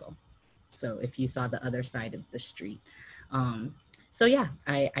Mexico. So if you saw the other side of the street. So yeah,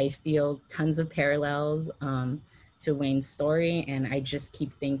 I feel tons of parallels to Wayne's story. And I just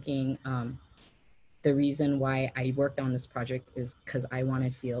keep thinking the reason why I worked on this project is because I want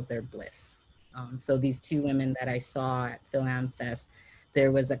to feel their bliss. So these 2 women that I saw at Philam Fest,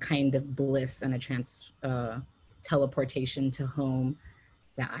 there was a kind of bliss and a teleportation to home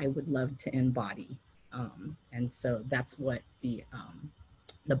that I would love to embody. And so that's what the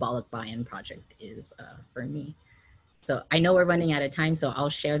Balikbayan project is for me. So I know we're running out of time, so I'll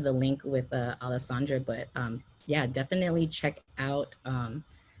share the link with Alessandra, but yeah, definitely check out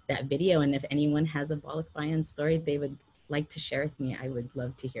that video. And if anyone has a Balikbayan story they would like to share with me, I would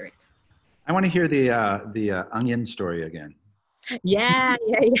love to hear it. I want to hear the onion story again. Yeah.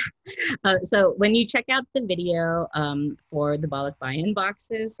 So when you check out the video for the Balikbayan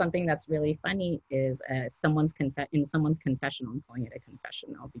boxes, something that's really funny is in someone's confessional, I'm calling it a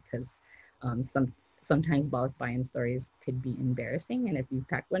confessional because sometimes Balikbayan stories could be embarrassing. And if you've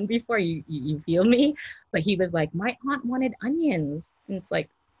packed one before, you feel me. But he was like, my aunt wanted onions. And it's like,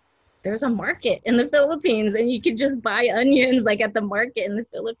 there's a market in the Philippines and you can just buy onions like at the market in the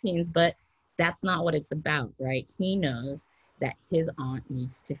Philippines. But that's not what it's about, right? He knows that his aunt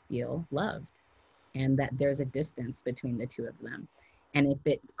needs to feel loved and that there's a distance between the 2 of them. And if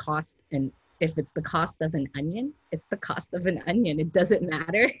it's the cost of an onion, it's the cost of an onion. It doesn't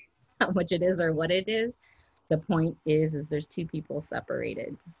matter how much it is or what it is. The point is there's 2 people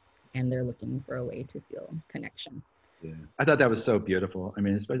separated and they're looking for a way to feel connection. Yeah, I thought that was so beautiful. I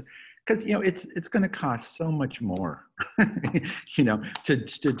mean, because it's going to cost so much more, to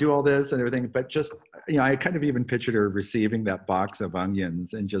do all this and everything. But just I kind of even pictured her receiving that box of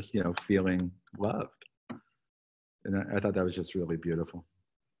onions and just feeling loved. And I thought that was just really beautiful.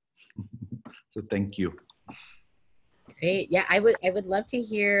 So thank you. Great. Yeah, I would love to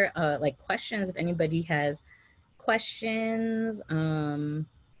hear like questions if anybody has questions.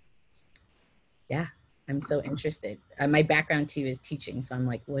 Yeah. I'm so interested. My background too is teaching, so I'm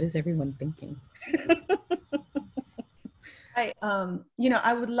like, what is everyone thinking?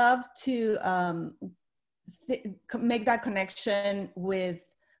 I would love to make that connection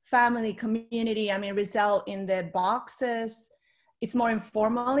with family, community. I mean, Rizzhel in the boxes, it's more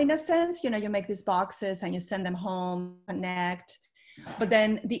informal in a sense. You make these boxes and you send them home, connect. But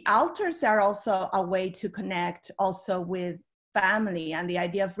then the altars are also a way to connect also with family and the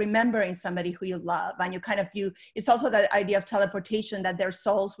idea of remembering somebody who you love. And it's also the idea of teleportation, that their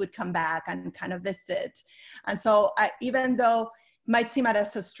souls would come back and kind of visit. And so even though it might seem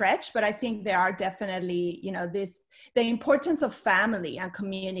as a stretch, but I think there are definitely, the importance of family and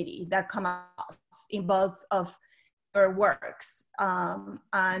community that come out in both of your works,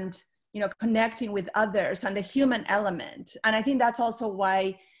 and connecting with others and the human element. And I think that's also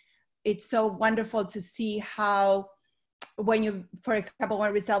why it's so wonderful to see how, for example,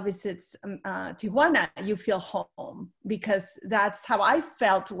 when Rizzhel visits Tijuana, you feel home, because that's how I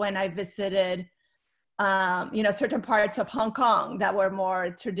felt when I visited, certain parts of Hong Kong that were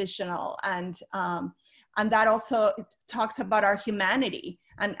more traditional. And that also talks about our humanity,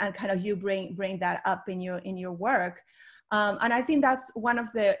 and kind of you bring that up in your work. And I think that's one of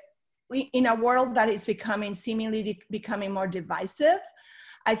in a world that is seemingly becoming more divisive,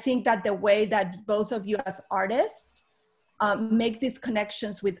 I think that the way that both of you as artists make these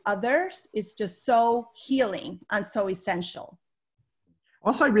connections with others is just so healing and so essential.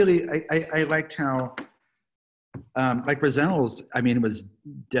 Also, I liked how, like Rizzhel's, it was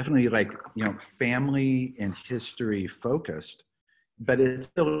definitely family and history focused, but it's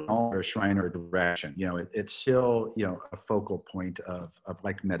still all a shrine or direction. It's still, a focal point of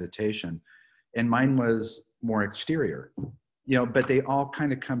like meditation. And mine was more exterior, but they all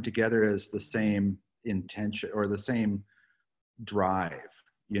kind of come together as the same intention or the same drive,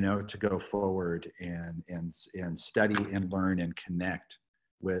 to go forward and study and learn and connect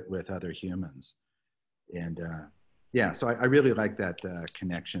with other humans. And so I really like that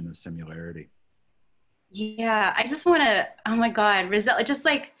connection and similarity. Yeah, I just want to, oh my God,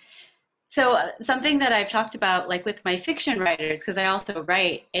 Rizzhel, so something that I've talked about with my fiction writers, because I also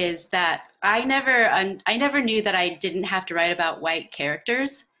write, is that I never knew that I didn't have to write about white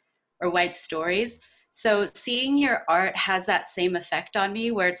characters or white stories. So seeing your art has that same effect on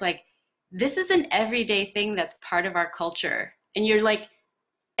me, where it's this is an everyday thing that's part of our culture, and you're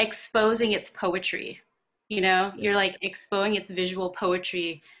exposing its poetry, you're exposing its visual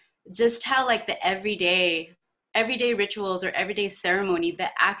poetry, just how the everyday rituals or everyday ceremony, the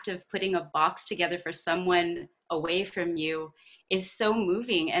act of putting a box together for someone away from you is so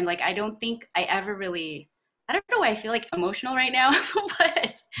moving. And I don't think I ever really, I don't know why I feel emotional right now,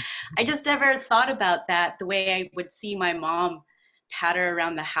 but I just never thought about that the way I would see my mom patter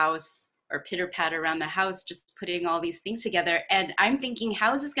around the house or pitter patter around the house, just putting all these things together. And I'm thinking,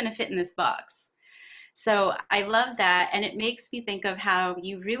 how is this going to fit in this box? So I love that. And it makes me think of how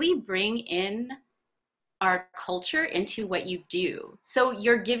you really bring in our culture into what you do. So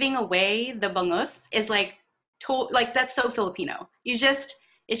you're giving away the bangus is that's so Filipino. It's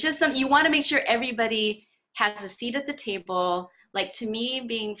just something you want to make sure everybody has a seat at the table. To me,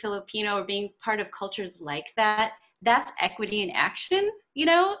 being Filipino or being part of cultures like that, that's equity in action.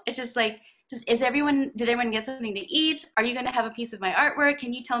 It's just did everyone get something to eat? Are you going to have a piece of my artwork?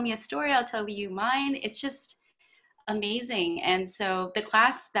 Can you tell me a story? I'll tell you mine. It's just amazing. And so the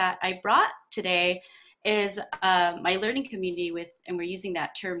class that I brought today is my learning community and we're using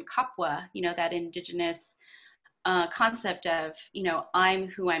that term Kapwa, that indigenous concept of, I'm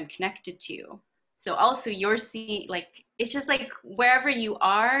who I'm connected to. So also you're seeing, it's just wherever you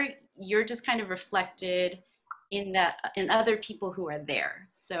are, you're just kind of reflected in other people who are there.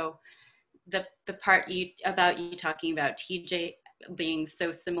 So the part about you talking about TJ being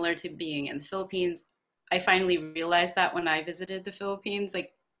so similar to being in the Philippines, I finally realized that when I visited the Philippines,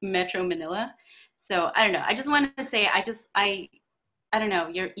 Metro Manila. So I don't know. I just wanted to say, I don't know.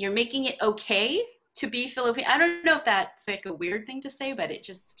 You're making it okay to be Filipino. I don't know if that's a weird thing to say, but it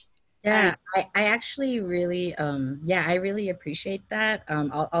just. Yeah, I actually really, I really appreciate that.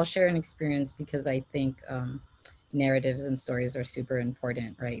 I'll share an experience because I think narratives and stories are super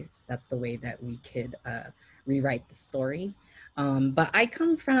important, right? That's the way that we could rewrite the story. But I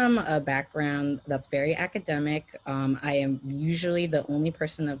come from a background that's very academic. I am usually the only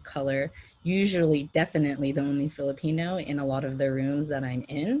person of color, definitely the only Filipino in a lot of the rooms that I'm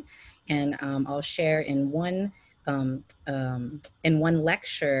in. And I'll share in one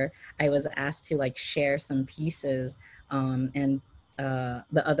lecture, I was asked to share some pieces, and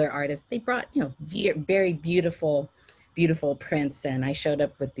the other artists, they brought, very beautiful prints, and I showed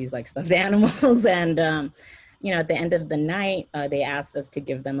up with these stuffed animals, and at the end of the night, they asked us to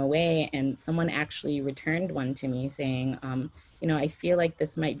give them away, and someone actually returned one to me saying, I feel like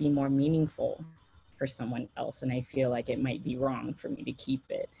this might be more meaningful for someone else, and I feel like it might be wrong for me to keep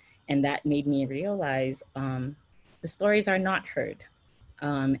it. And that made me realize the stories are not heard.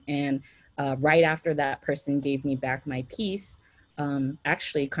 And right after that person gave me back my piece,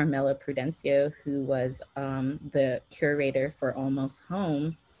 actually Carmela Prudencio, who was the curator for Almost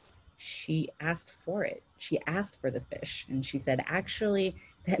Home, she asked for it. She asked for the fish, and she said, actually,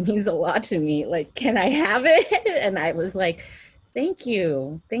 that means a lot to me. Like, can I have it? And I was like, thank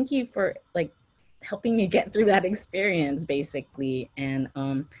you for like helping me get through that experience, basically. And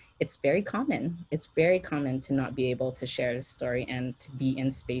it's very common. It's very common to not be able to share a story and to be in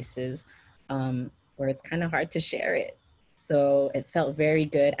spaces where it's kind of hard to share it. So it felt very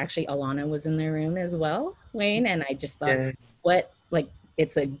good. Actually, Alana was in the room as well, Wayne, and I just thought,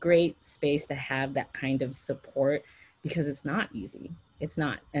 it's a great space to have that kind of support, because it's not easy. It's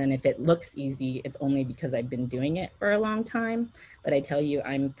not. And if it looks easy, it's only because I've been doing it for a long time. But I tell you,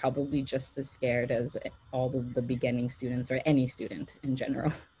 I'm probably just as scared as all the beginning students, or any student in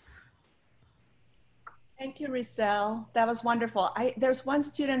general. Thank you, Rizzhel. That was wonderful. There's one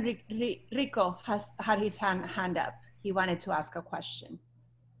student, Rico, has had his hand up. He wanted to ask a question.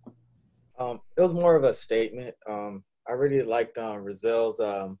 It was more of a statement. I really liked Rizzhel's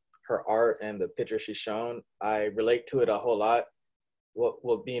her art and the picture she's shown. I relate to it a whole lot.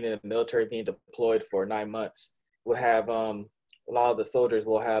 What being in the military, being deployed for 9 months, we'll have a lot of the soldiers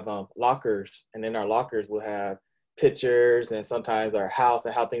will have lockers, and in our lockers we'll have pictures and sometimes our house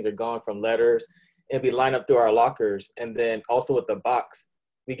and how things are going, from letters. It'd be lined up through our lockers, and then also with the box,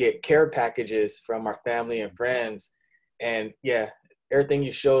 we get care packages from our family and friends, and yeah. Everything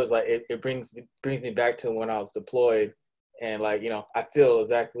you show is like, it brings me back to when I was deployed, and like, you know, I feel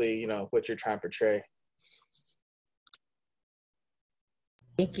exactly, you know, what you're trying to portray.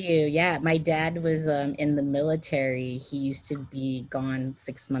 Thank you. Yeah, my dad was in the military. He used to be gone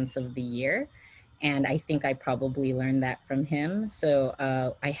 6 months of the year, and I think I probably learned that from him. So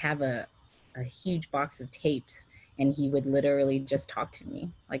I have a huge box of tapes, and he would literally just talk to me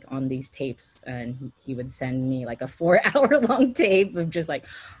like on these tapes, and he would send me like a 4-hour-long tape of just like,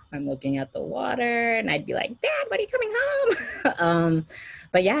 I'm looking at the water, and I'd be like, Dad, when are you coming home?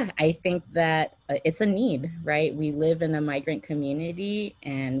 But yeah, I think that it's a need, right? We live in a migrant community,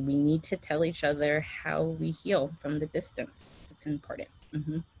 and we need to tell each other how we heal from the distance. It's important.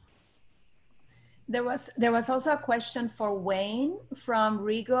 Mm-hmm. There was also a question for Wayne from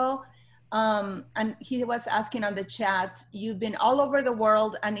Rigo. And he was asking on the chat, you've been all over the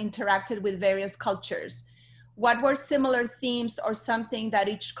world and interacted with various cultures. What were similar themes or something that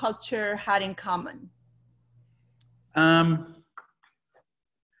each culture had in common?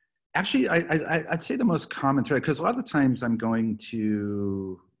 Actually, I'd say the most common thread, because a lot of the times I'm going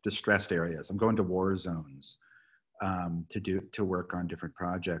to distressed areas. I'm going to war zones to work on different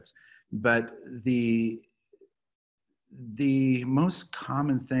projects. But the most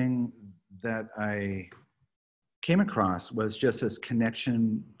common thing that I came across was just this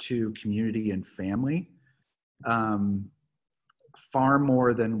connection to community and family, far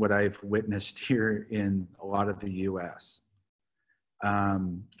more than what I've witnessed here in a lot of the US.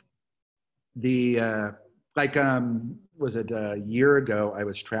 Was it a year ago, I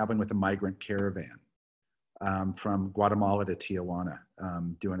was traveling with a migrant caravan from Guatemala to Tijuana,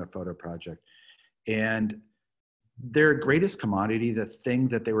 doing a photo project. And their greatest commodity, the thing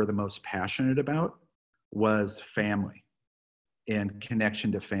that they were the most passionate about, was family and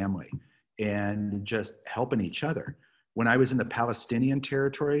connection to family and just helping each other. When I was in the Palestinian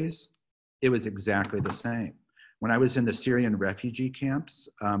territories, it was exactly the same. When I was in the Syrian refugee camps,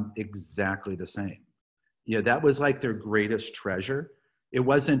 exactly the same. Yeah, that was like their greatest treasure. It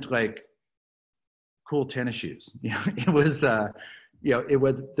wasn't like cool tennis shoes. You know, it was, there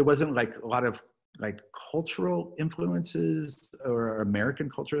wasn't like a lot of like cultural influences or American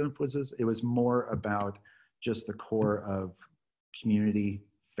cultural influences. It was more about just the core of community,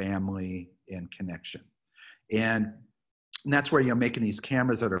 family, and connection. And that's where, making these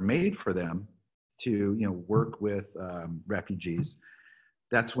cameras that are made for them to, work with refugees.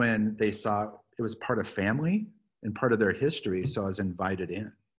 That's when they saw it was part of family and part of their history. So I was invited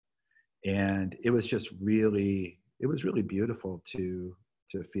in, and it was just really, beautiful to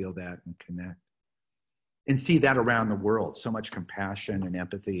feel that and connect. And see that around the world, so much compassion and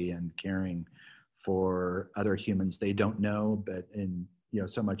empathy and caring for other humans they don't know, but in,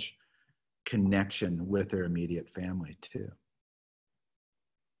 so much connection with their immediate family too.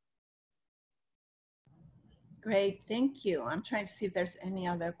 Great, thank you. I'm trying to see if there's any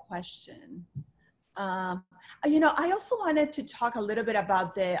other question. I also wanted to talk a little bit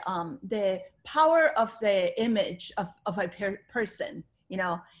about the power of the image of a person,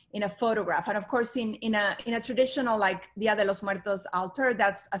 in a photograph. And of course, in a traditional, like Dia de los Muertos altar,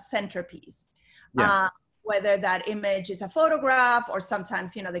 that's a centerpiece. Yeah. Whether that image is a photograph or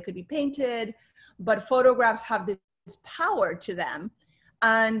sometimes, they could be painted, but photographs have this power to them.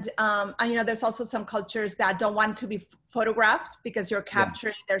 And you know, there's also some cultures that don't want to be photographed because you're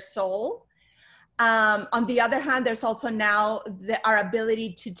capturing their soul. On the other hand, there's also now our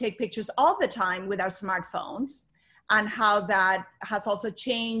ability to take pictures all the time with our smartphones, and how that has also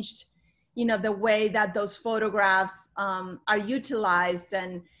changed, you know, the way that those photographs are utilized.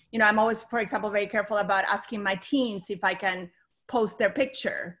 And, you know, I'm always, for example, very careful about asking my teens if I can post their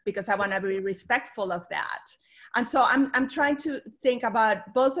picture, because I want to be respectful of that. And so I'm trying to think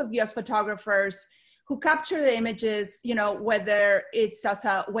about both of you as photographers who capture the images, you know, whether it's as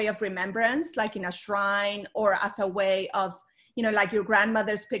a way of remembrance, like in a shrine, or as a way of, you know, like your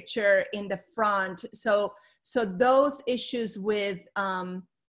grandmother's picture in the front. So those issues with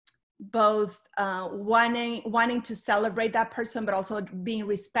both wanting to celebrate that person, but also being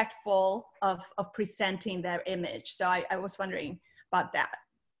respectful of presenting their image. So I was wondering about that.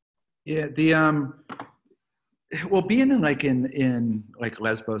 Yeah, the well, being in like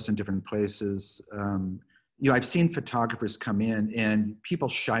Lesbos and different places, you know, I've seen photographers come in and people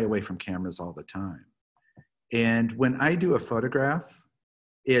shy away from cameras all the time. And when I do a photograph,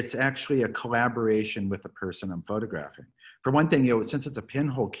 it's actually a collaboration with the person I'm photographing. For one thing, you know, since it's a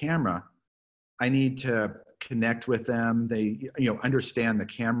pinhole camera, I need to connect with them. They, you know, understand the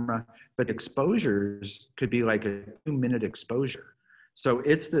camera, but exposures could be like a 2-minute exposure. So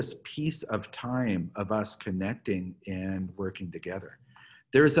it's this piece of time of us connecting and working together.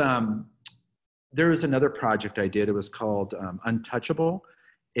 There was another project I did. It was called Untouchable,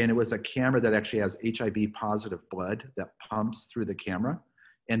 and it was a camera that actually has HIV positive blood that pumps through the camera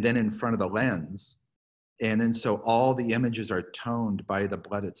and then in front of the lens. And then so all the images are toned by the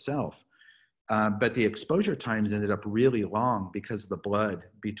blood itself. But the exposure times ended up really long because of the blood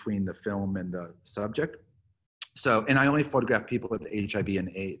between the film and the subject. So, and I only photograph people with HIV and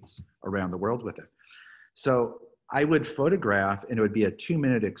AIDS around the world with it. So I would photograph and it would be a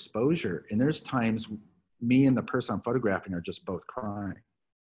 2-minute exposure. And there's times me and the person I'm photographing are just both crying.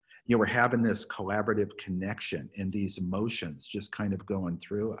 You know, we're having this collaborative connection and these emotions just kind of going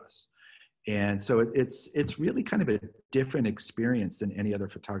through us. And so it's really kind of a different experience than any other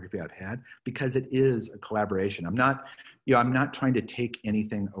photography I've had, because it is a collaboration. I'm not trying to take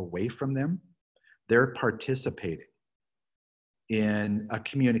anything away from them. They're participating in a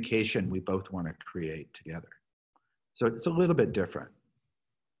communication we both want to create together. So it's a little bit different.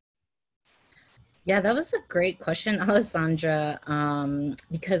 Yeah, that was a great question, Alessandra,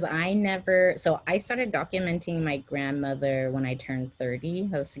 because I started documenting my grandmother when I turned 30,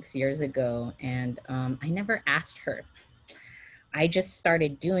 that was 6 years ago, and I never asked her. I just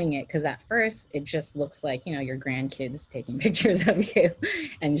started doing it because at first it just looks like, you know, your grandkids taking pictures of you,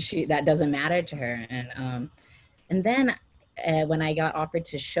 and that doesn't matter to her. And then when I got offered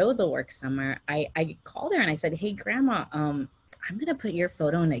to show the work somewhere, I called her and I said, "Hey, Grandma, I'm gonna put your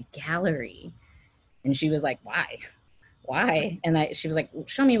photo in a gallery." And she was like, why? And she was like,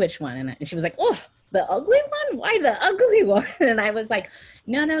 "Show me which one." And she was like, "Oh, the ugly one? Why the ugly one?" And I was like,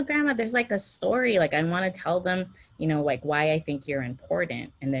 no, Grandma, there's like a story. Like, I want to tell them, you know, like why I think you're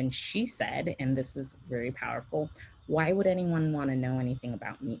important. And then she said, and this is very powerful, "Why would anyone want to know anything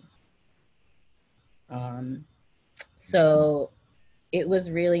about me?" So it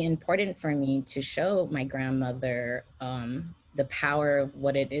was really important for me to show my grandmother the power of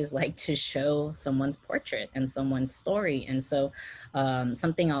what it is like to show someone's portrait and someone's story. And so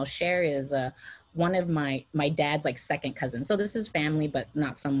something I'll share is one of my dad's like second cousin. So this is family, but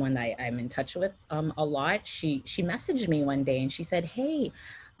not someone I'm in touch with a lot. She messaged me one day and she said, "Hey,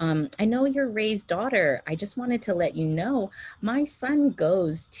 I know you're Ray's daughter. I just wanted to let you know my son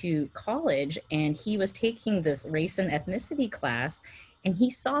goes to college and he was taking this race and ethnicity class and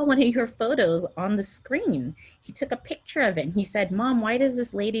he saw one of your photos on the screen. He took a picture of it and he said, 'Mom, why does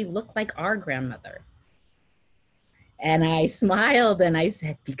this lady look like our grandmother?'" And I smiled and I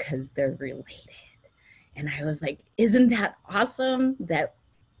said, "Because they're related." And I was like, "Isn't that awesome?"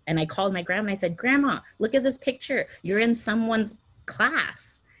 And I called my grandma and I said, "Grandma, look at this picture. You're in someone's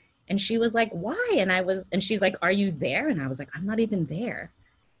class." And she was like, "Why?" And she's like, "Are you there?" And I was like, "I'm not even there."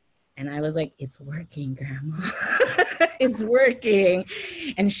 And I was like, "It's working, Grandma." It's working.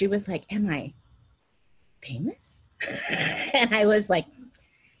 And she was like, "Am I famous?" And I was like,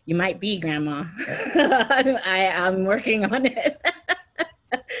 "You might be, Grandma." I'm working on it.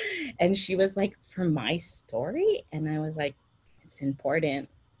 And she was like, "For my story?" And I was like, "It's important.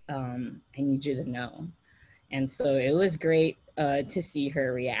 I need you to know." And so it was great to see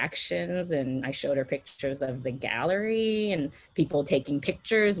her reactions. And I showed her pictures of the gallery and people taking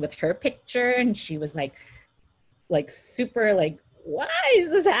pictures with her picture. And she was like super like, "Why is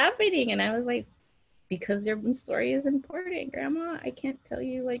this happening?" And I was like, because their story is important, Grandma. I can't tell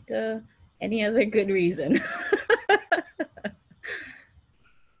you like any other good reason.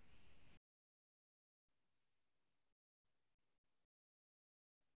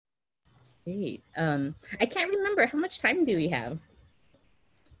 Great. I can't remember, how much time do we have?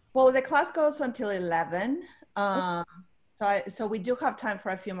 Well, the class goes until 11. So we do have time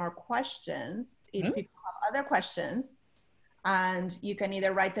for a few more questions. If people have other questions, and you can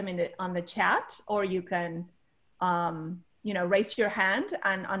either write them on the chat, or you can, raise your hand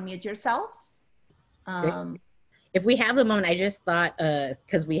and unmute yourselves. If we have a moment, I just thought,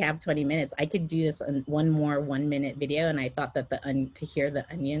 because we have 20 minutes, I could do this in one more 1-minute video, and I thought that to hear the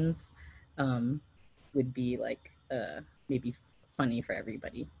onions would be like maybe funny for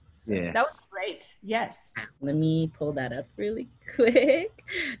everybody. So, yeah, that was great. Yes. Let me pull that up really quick.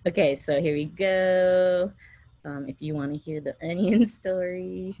 Okay, so here we go. If you want to hear the onion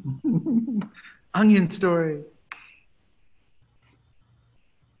story. Onion story.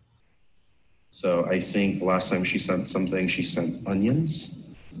 So I think last time she sent something, she sent onions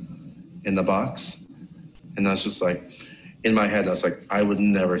in the box. And I was just like, in my head, I was like, I would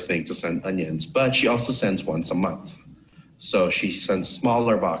never think to send onions, but she also sends once a month. So she sends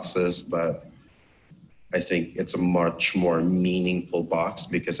smaller boxes, but I think it's a much more meaningful box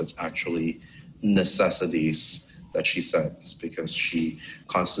because it's actually necessities that she sends, because she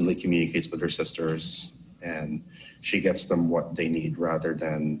constantly communicates with her sisters and she gets them what they need rather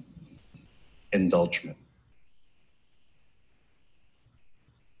than indulgement.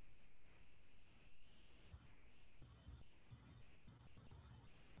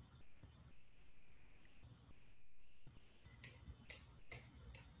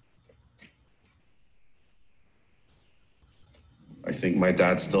 I think my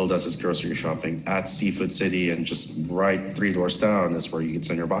dad still does his grocery shopping at Seafood City, and just right 3 doors down is where you can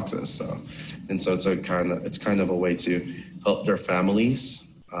send your boxes. So it's kind of a way to help their families,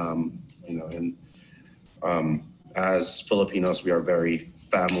 as Filipinos, we are very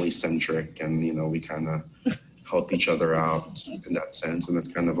family centric, and we kind of help each other out in that sense, and it's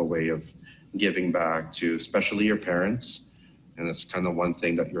kind of a way of giving back to especially your parents. And it's kind of one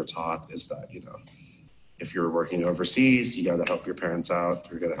thing that you're taught is that if you're working overseas, you got to help your parents out,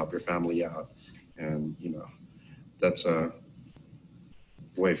 you're going to help your family out. And, that's a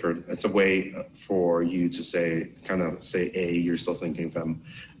way for you to say, A, you're still thinking of them,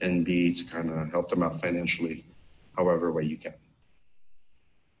 and B, to kind of help them out financially, however way you can.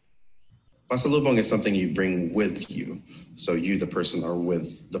 Pasalubong is something you bring with you. So you, the person, are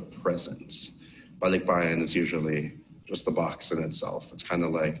with the presents. Balikbayan is usually just the box in itself. It's kind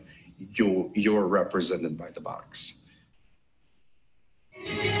of like, you're represented by the box.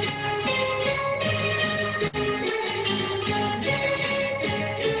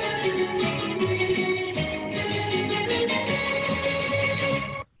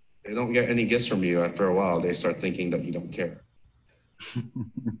 They don't get any gifts from you. After a while, they start thinking that you don't care.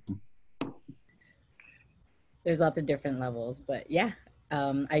 There's lots of different levels, but yeah,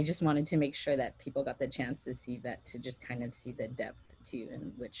 I just wanted to make sure that people got the chance to see that, to just kind of see the depth too,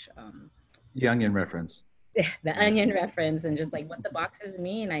 in which the onion reference. The onion reference, and just like what the boxes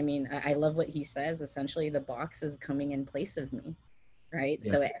mean. I mean, I love what he says. Essentially, the box is coming in place of me, right?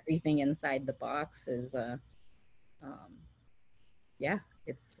 Yeah. So everything inside the box is,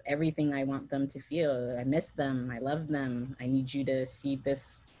 it's everything I want them to feel. I miss them. I love them. I need you to see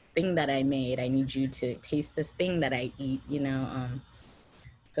this thing that I made. I need you to taste this thing that I eat,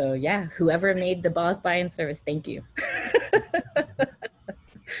 So yeah, whoever made the Balikbayan service, thank you.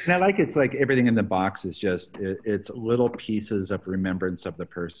 And I like it's like everything in the box is just, it's little pieces of remembrance of the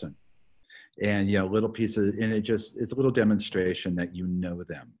person. And, little pieces, and it's a little demonstration that you know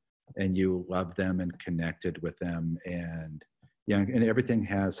them and you love them and connected with them. And, and everything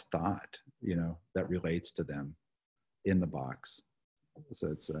has thought, that relates to them in the box. So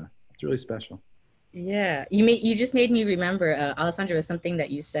it's really special. Yeah, you just made me remember, Alessandra, was something that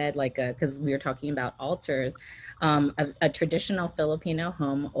you said, like, because we were talking about altars. A traditional Filipino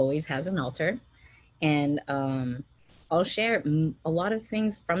home always has an altar, and I'll share a lot of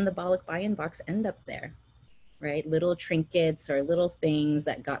things from the Balikbayan box end up there, right? Little trinkets or little things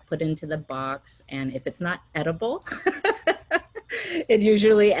that got put into the box, and if it's not edible, it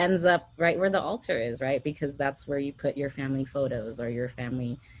usually ends up right where the altar is, right? Because that's where you put your family photos or your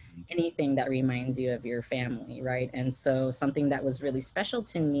family, anything that reminds you of your family, right? And so something that was really special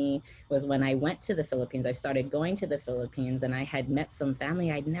to me was when I went to the Philippines, I started going to the Philippines, and I had met some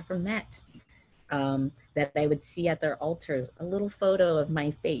family I'd never met, that I would see at their altars a little photo of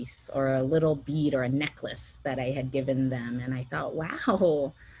my face or a little bead or a necklace that I had given them. And I thought,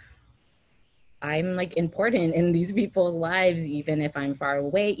 wow, I'm like important in these people's lives, even if I'm far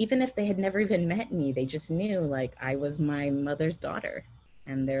away, even if they had never even met me. They just knew like I was my mother's daughter.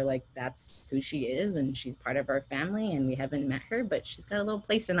 And they're like, that's who she is. And she's part of our family. And we haven't met her, but she's got a little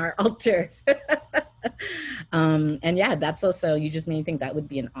place in our altar. And yeah, that's also, you just made me think that would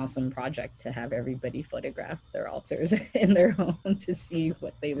be an awesome project to have everybody photograph their altars in their home to see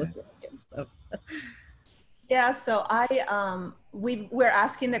what they look like and stuff. Yeah, so we're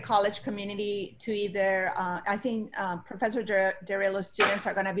asking the college community to either, I think Professor Derillo's students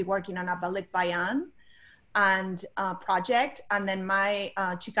are gonna be working on a Balikbayan and project. And then my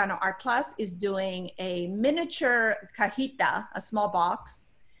Chicana art class is doing a miniature cajita, a small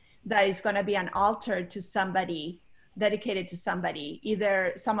box that is gonna be an altar to somebody, dedicated to somebody.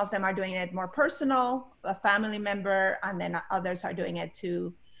 Either some of them are doing it more personal, a family member, and then others are doing it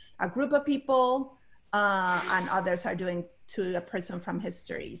to a group of people, and others are doing to a person from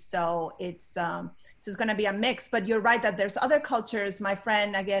history. So it's going to be a mix, but you're right that there's other cultures. My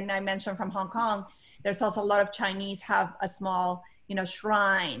friend, again, I mentioned from Hong Kong, there's also a lot of Chinese have a small,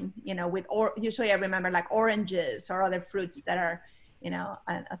 shrine, with, or usually I remember like oranges or other fruits that are,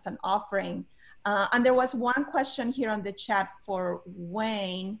 as an offering. And there was one question here on the chat for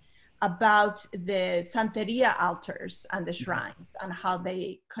Wayne about the Santeria altars and the shrines and how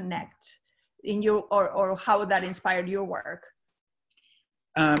they connect in your, or how that inspired your work.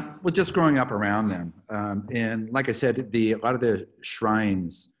 Well, just growing up around them. And like I said, a lot of the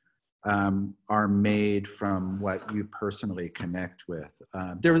shrines are made from what you personally connect with.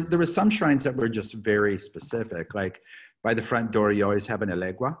 There were some shrines that were just very specific, like by the front door, you always have an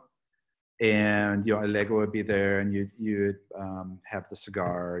elegua. And your elegua would be there, and you'd have the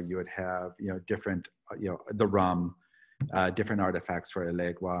cigar, you would have, different, the rum, different artifacts for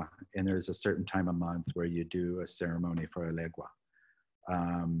elegua, and there's a certain time of month where you do a ceremony for elegua.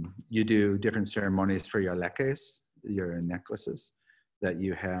 You do different ceremonies for your leques, your necklaces that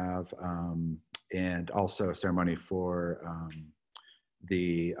you have, and also a ceremony for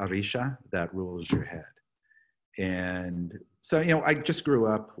the arisha that rules your head. And so, I just grew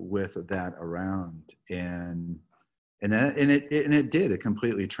up with that around, and it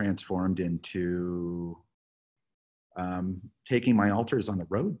completely transformed into taking my altars on the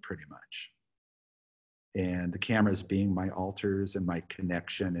road pretty much. And the cameras being my altars and my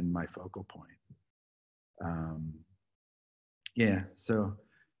connection and my focal point. Yeah, so,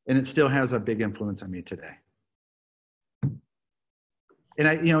 and it still has a big influence on me today. And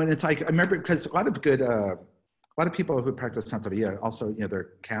and it's like, I remember, because a lot of people who practice Santeria also,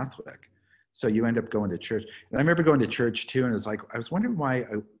 they're Catholic. So you end up going to church. And I remember going to church too, and it's like, I was wondering why,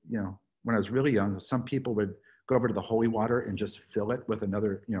 when I was really young, some people would go over to the holy water and just fill it with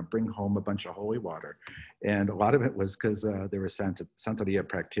another, bring home a bunch of holy water. And a lot of it was because there were Santeria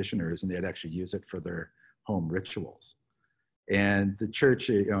practitioners, and they'd actually use it for their home rituals. And the church,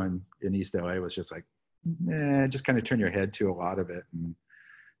 in East LA was just like, just kind of turn your head to a lot of it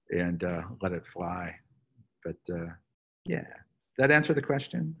and let it fly. But yeah, that answer the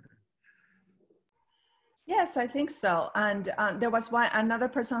question? Yes, I think so. And there was another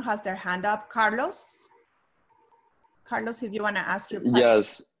person has their hand up. Carlos? Carlos, if you want to ask your question.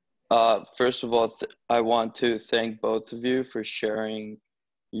 Yes. First of all, I want to thank both of you for sharing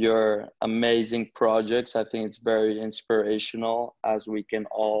your amazing projects. I think it's very inspirational, as we can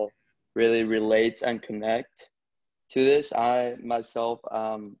all really relate and connect to this. I myself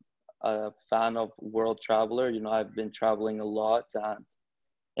am a fan of World Traveler. I've been traveling a lot and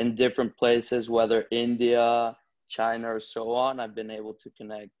in different places, whether India, China, or so on. I've been able to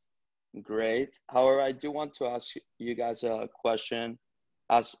connect great. However, I do want to ask you guys a question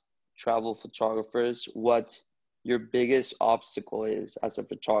as travel photographers, what your biggest obstacle is as a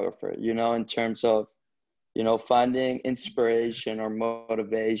photographer, in terms of, finding inspiration or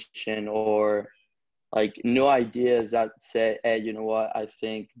motivation, or like new ideas that say, hey, you know what, I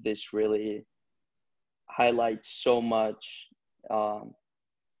think this really highlights so much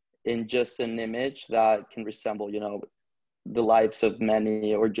in just an image that can resemble, the lives of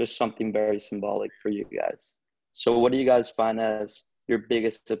many, or just something very symbolic for you guys. So what do you guys find as your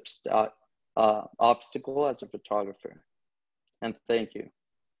biggest obstacle as a photographer? And thank you.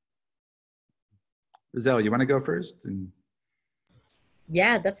 Rizzhel, you want to go first?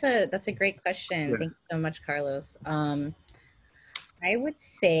 Yeah, that's a great question. Yeah. Thank you so much, Carlos. I would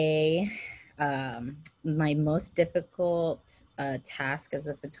say my most difficult task as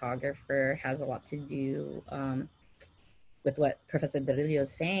a photographer has a lot to do with what Professor Derillo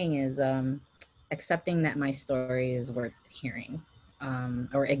is saying, is accepting that my story is worth hearing.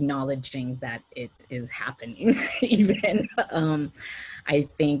 or acknowledging that it is happening even. I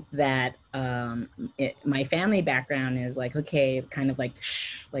think that my family background is like, okay, kind of like,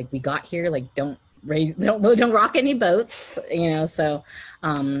 shh, like we got here, like don't rock any boats, you know? So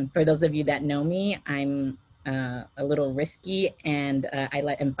for those of you that know me, I'm a little risky and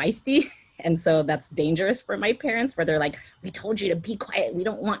I'm feisty. And so that's dangerous for my parents, where they're like, we told you to be quiet. We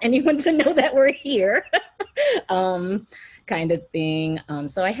don't want anyone to know that we're here. Kind of thing.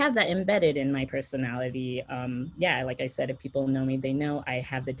 So I have that embedded in my personality. Yeah, like I said, if people know me, they know I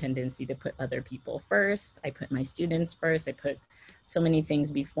have the tendency to put other people first. I put my students first. I put so many things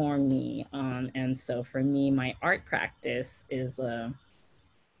before me. And so for me, my art practice is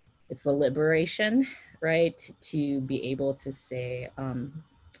it's the liberation, right? To be able to say,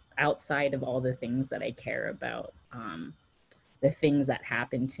 outside of all the things that I care about, the things that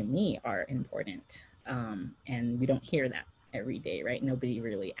happen to me are important. And we don't hear that every day, right? Nobody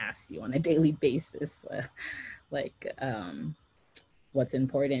really asks you on a daily basis, what's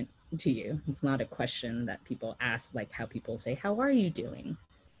important to you. It's not a question that people ask, like how people say, how are you doing?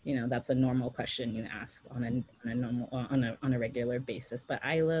 You know, that's a normal question you ask on a regular basis. But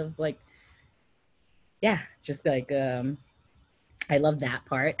I love, like, yeah, just like, I love that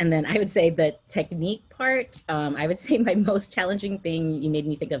part. And then I would say the technique part, I would say my most challenging thing, you made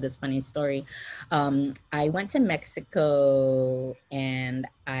me think of this funny story. I went to Mexico and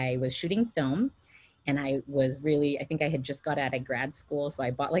I was shooting film, and I think I had just got out of grad school. So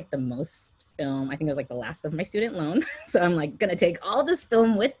I bought like the most film. I think it was like the last of my student loan. So I'm like gonna take all this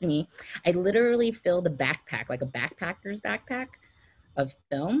film with me. I literally filled a backpack, like a backpacker's backpack of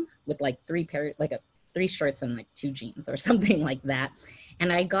film with like three shirts and like 2 jeans or something like that.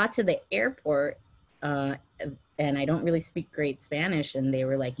 And I got to the airport and I don't really speak great Spanish. And they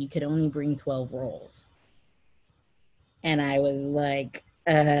were like, you could only bring 12 rolls. And I was like,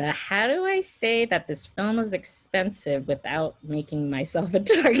 how do I say that this film is expensive without making myself a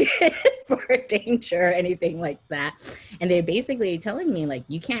target for danger or anything like that? And they're basically telling me, like,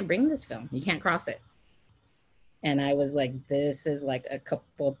 you can't bring this film, you can't cross it. And I was like, this is like a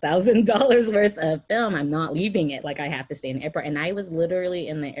couple $1,000s worth of film. I'm not leaving it. Like, I have to stay in the airport. And I was literally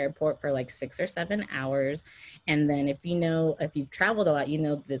in the airport for like 6 or 7 hours. And then if you've traveled a lot, you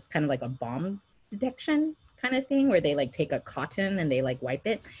know, this kind of like a bomb detection kind of thing where they like take a cotton and they like wipe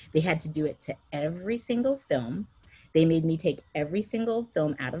it. They had to do it to every single film. They made me take every single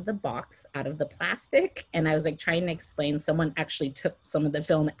film out of the box, out of the plastic. And I was like trying to explain, someone actually took some of the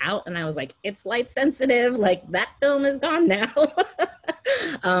film out and I was like, it's light sensitive, like that film is gone now.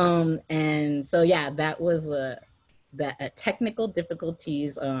 And so, yeah, that was technical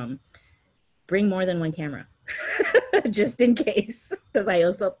difficulties. Bring more than one camera. Just in case, because I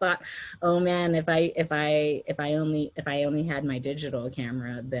also thought, oh man, if I only had my digital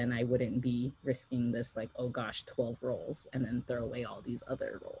camera, then I wouldn't be risking this, like, oh gosh, 12 rolls and then throw away all these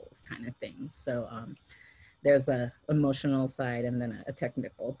other rolls kind of thing. So there's a emotional side and then a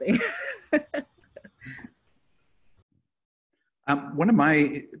technical thing. One of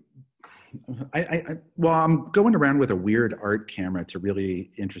my, well, I'm going around with a weird art camera to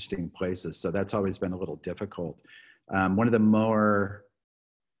really interesting places, so that's always been a little difficult. One of the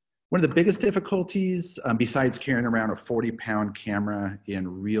biggest difficulties, besides carrying around a 40-pound camera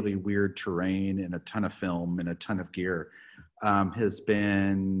in really weird terrain and a ton of film and a ton of gear, has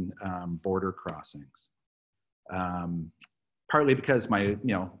been border crossings. Partly because my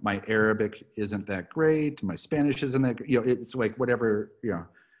Arabic isn't that great, my Spanish isn't that, it's like whatever,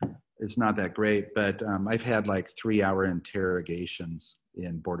 it's not that great, but I've had like 3-hour interrogations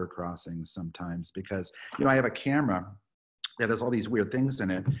in border crossings sometimes because, I have a camera that has all these weird things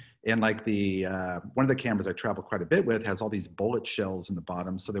in it. And like one of the cameras I travel quite a bit with has all these bullet shells in the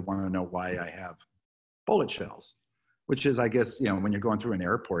bottom. So they want to know why I have bullet shells, which is, I guess, when you're going through an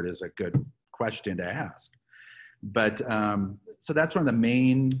airport, is a good question to ask. But so that's one of the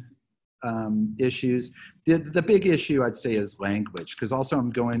main issues. The big issue I'd say is language, because also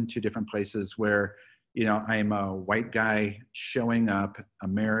I'm going to different places where, I'm a white guy showing up,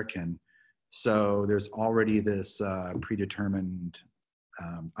 American. So there's already this predetermined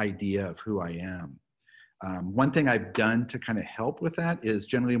idea of who I am. One thing I've done to kind of help with that is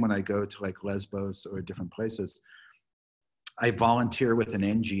generally when I go to like Lesbos or different places, I volunteer with an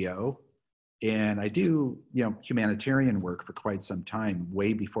NGO. And I do, humanitarian work for quite some time,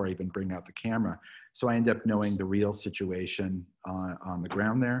 way before I even bring out the camera. So I end up knowing the real situation on the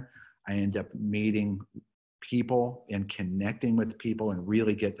ground there. I end up meeting people and connecting with people and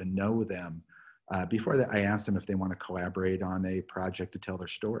really get to know them. Before that, I ask them if they want to collaborate on a project to tell their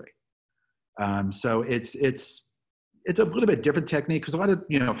story. So it's it's a little bit different technique because a lot of,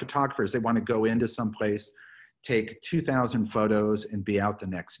 photographers, they want to go into some place, take 2,000 photos and be out the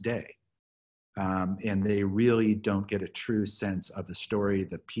next day. And they really don't get a true sense of the story,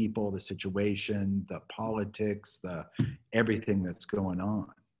 the people, the situation, the politics, everything that's going on.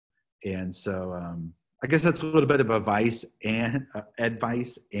 And so I guess that's a little bit of advice and a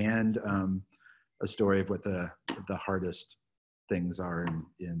story of what the hardest things are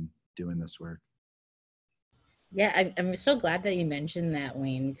in doing this work. Yeah, I'm so glad that you mentioned that,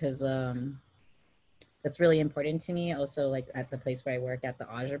 Wayne, because that's really important to me. Also, like at the place where I work at the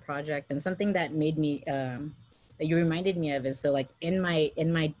Aja Project, and something that made me that you reminded me of is, so like in my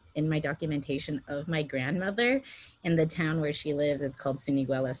documentation of my grandmother in the town where she lives, it's called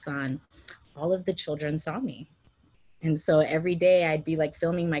Siniguela San. All of the children saw me. And so every day I'd be like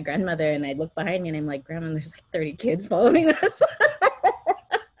filming my grandmother and I'd look behind me and I'm like, Grandma, there's like 30 kids following us.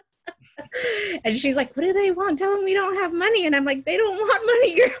 And she's like, what do they want? Tell them we don't have money. And I'm like, they don't want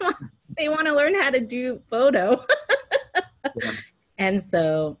money, Grandma. They want to learn how to do photo. Yeah. And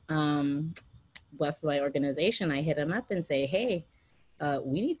so, bless my organization, I hit them up and say, hey,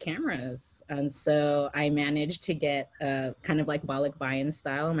 we need cameras. And so I managed to get kind of like Balikbayan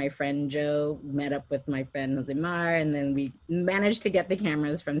style. My friend Joe met up with my friend Josemar, and then we managed to get the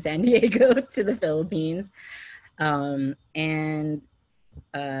cameras from San Diego to the Philippines. And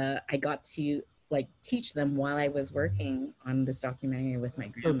I got to like teach them while I was working on this documentary with my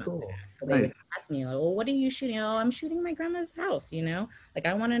grandma. Oh, cool. So they would ask me, like, well, what are you shooting? Oh, I'm shooting my grandma's house, like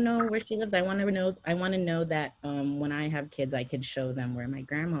I want to know where she lives. I want to know that when I have kids, I could show them where my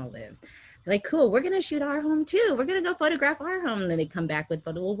grandma lives. They're like, cool, we're going to shoot our home too. We're going to go photograph our home. And then they come back with,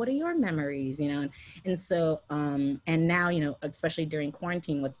 well, what are your memories? And so, and now, especially during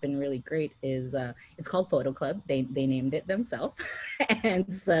quarantine, what's been really great is it's called Photo Club. They named it themselves.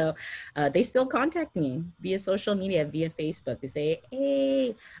 And so they still contact me via social media, via Facebook. They say,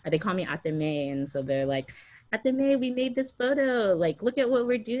 hey, they call me Ate May. And so they're like, Ate May, we made this photo, like, look at what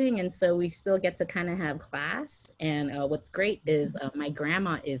we're doing. And so we still get to kind of have class. And what's great is my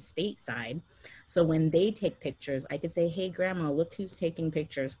grandma is stateside. So when they take pictures, I could say, hey, Grandma, look who's taking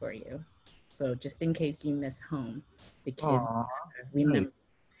pictures for you. So just in case you miss home, the kids remember.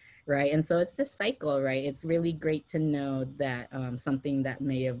 Right. And so it's this cycle, right? It's really great to know that something that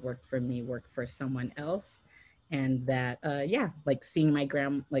may have worked for me worked for someone else. And that, like seeing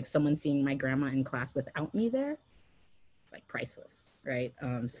someone seeing my grandma in class without me there, it's like priceless, right?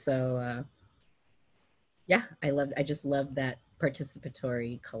 I just love that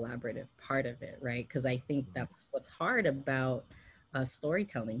participatory, collaborative part of it, right? Because I think that's what's hard about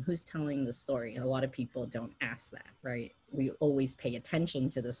storytelling. Who's telling the story? A lot of people don't ask that, right? We always pay attention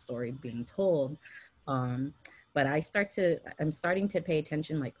to the story being told. But I'm starting to pay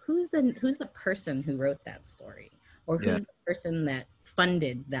attention, like who's the person who wrote that story, or who's the person that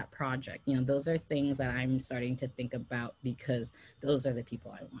funded that project? Those are things that I'm starting to think about, because those are the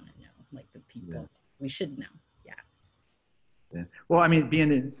people I want to know, like the people we should know. Yeah. Well, I mean,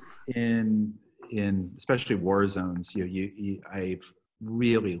 being in especially war zones, I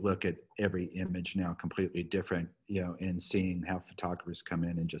really look at every image now completely different, and seeing how photographers come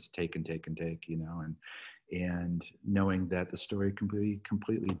in and just take, and knowing that the story can be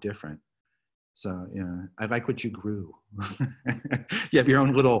completely different. So, I like what you grew. You have your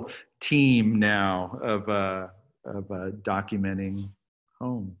own little team now of documenting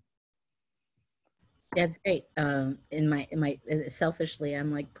home. Yeah, it's great. In my selfishly,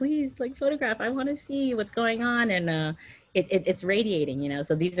 I'm like, please, like, photograph. I want to see what's going on, and it's radiating,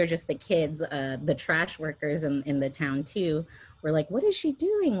 So these are just the kids, the trash workers in the town too. We're like, what is she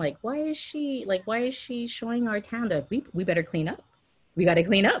doing? Like, why is she showing our town? They're like, we better clean up. We got to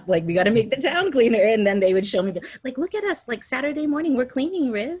clean up. Like, we got to make the town cleaner. And then they would show me, like, look at us. Like, Saturday morning, we're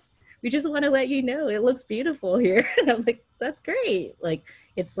cleaning, Riz. We just want to let you know it looks beautiful here. And I'm like, that's great. Like,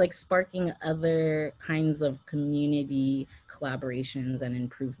 it's like sparking other kinds of community collaborations and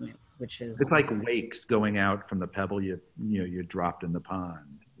improvements, which is, it's like wakes going out from the pebble you dropped in the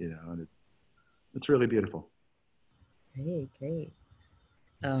pond, and it's really beautiful. Great.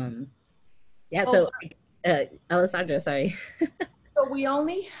 So Alessandra, sorry. So we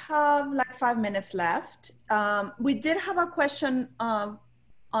only have like 5 minutes left. We did have a question on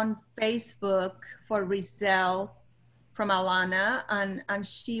Facebook for Rizzhel from Alana, and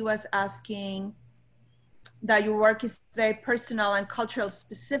she was asking that your work is very personal and cultural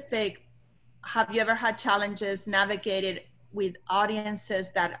specific. Have you ever had challenges navigated with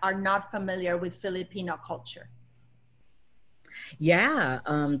audiences that are not familiar with Filipino culture? Yeah,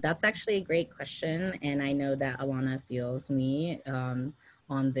 that's actually a great question. And I know that Alana feels me on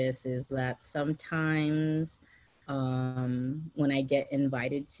this, is that sometimes when I get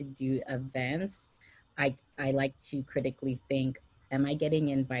invited to do events, I like to critically think, am I getting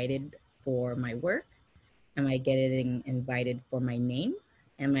invited for my work? Am I getting invited for my name?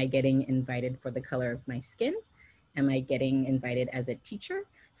 Am I getting invited for the color of my skin? Am I getting invited as a teacher?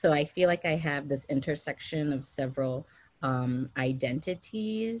 So I feel like I have this intersection of several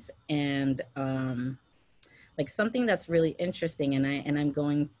identities, and like something that's really interesting, and I'm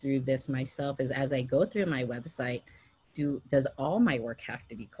going through this myself, is as I go through my website, does all my work have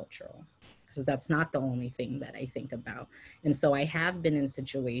to be cultural? Because that's not the only thing that I think about. And so I have been in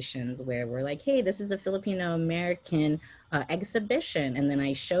situations where we're like, hey, this is a Filipino American exhibition. And then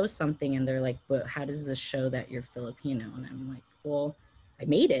I show something and they're like, but how does this show that you're Filipino? And I'm like, well, I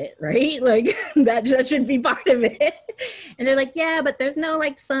made it, right? Like that should be part of it. And they're like, yeah, but there's no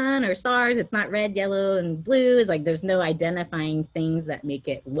like sun or stars. It's not red, yellow, and blue. It's like, there's no identifying things that make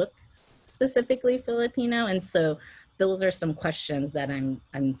it look specifically Filipino. And so those are some questions that I'm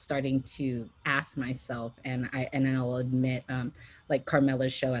starting to ask myself, and I'll admit, like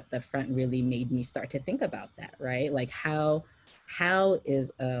Carmela's show at the front really made me start to think about that, right? Like how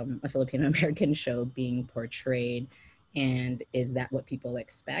is a Filipino American show being portrayed, and is that what people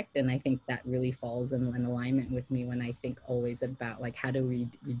expect? And I think that really falls in alignment with me when I think always about like how do we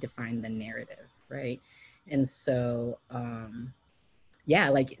redefine the narrative, right? And so yeah,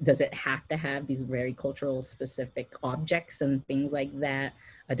 like, does it have to have these very cultural specific objects and things like that?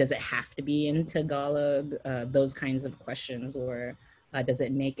 Does it have to be in Tagalog? Those kinds of questions. Or does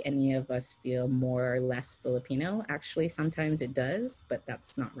it make any of us feel more or less Filipino? Actually, sometimes it does, but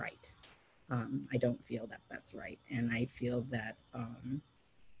that's not right. I don't feel that that's right. And I feel that,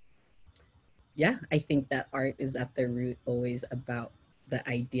 yeah, I think that art is at the root always about the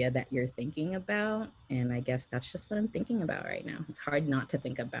idea that you're thinking about. And I guess that's just what I'm thinking about right now. It's hard not to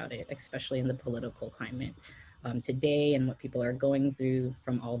think about it, especially in the political climate today, and what people are going through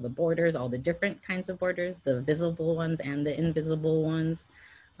from all the borders, all the different kinds of borders, the visible ones and the invisible ones.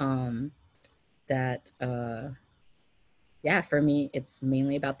 Yeah, for me, it's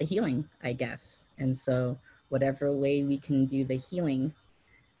mainly about the healing, I guess. And so whatever way we can do the healing,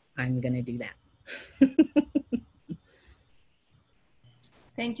 I'm gonna do that.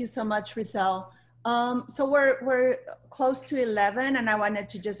 Thank you so much, Rizzhel. So we're close to 11, and I wanted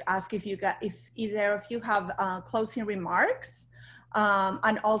to just ask if either of you have closing remarks,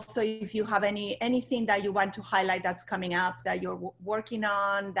 and also if you have anything that you want to highlight that's coming up that you're working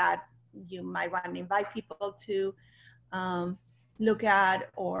on that you might want to invite people to look at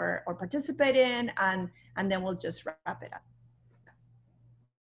or participate in, and then we'll just wrap it up.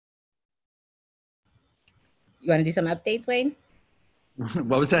 You want to do some updates, Wayne?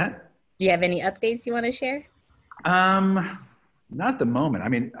 What was that? Do you have any updates you want to share? Not at the moment. I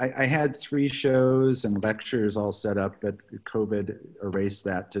mean, I had 3 shows and lectures all set up, but COVID erased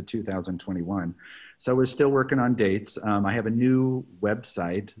that to 2021. So we're still working on dates. I have a new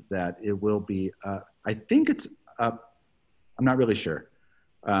website that it will be, I think it's up. I'm not really sure.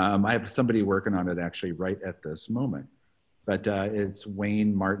 I have somebody working on it actually right at this moment, but it's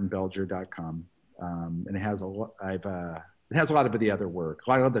waynemartinbelger.com. And it has a lot, it has a lot of the other work, a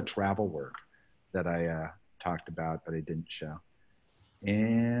lot of the travel work that I talked about, but I didn't show.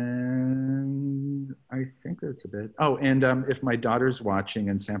 And I think that's a bit. Oh, and if my daughter's watching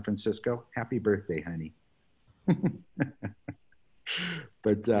in San Francisco, happy birthday, honey.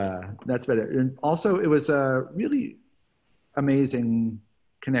 But that's better. And also, it was really amazing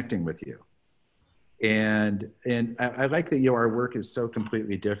connecting with you. And I like that our work is so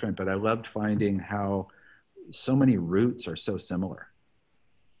completely different, but I loved finding how so many roots are so similar.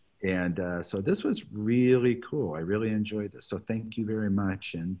 And so this was really cool. I really enjoyed this. So thank you very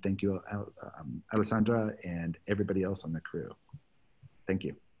much. And thank you, Alessandra, and everybody else on the crew. Thank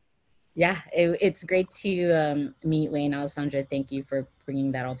you. Yeah, it's great to meet Wayne. Alessandra, thank you for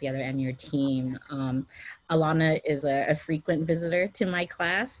bringing that all together, and your team. Alana is a frequent visitor to my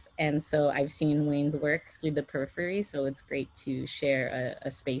class, and so I've seen Wayne's work through the periphery, so it's great to share a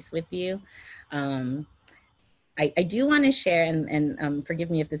space with you. I do want to share, and forgive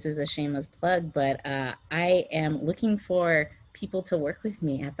me if this is a shameless plug, but I am looking for people to work with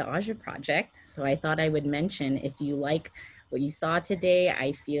me at the Aja Project. So I thought I would mention, if you like what you saw today,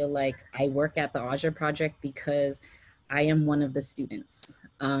 I feel like I work at the Aja Project because I am one of the students.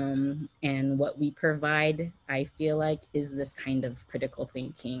 And what we provide, I feel like, is this kind of critical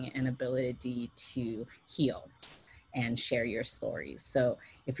thinking and ability to heal. and share your stories. So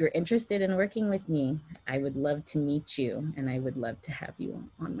if you're interested in working with me, I would love to meet you, and I would love to have you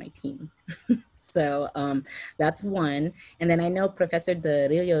on my team. So that's one. And then I know Professor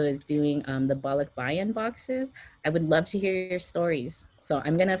Rizzhel is doing the Balikbayan boxes. I would love to hear your stories. So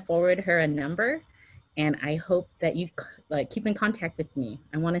I'm gonna forward her a number, and I hope that you keep in contact with me.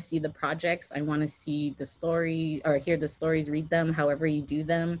 I wanna see the projects. I wanna see the story, or hear the stories, read them, however you do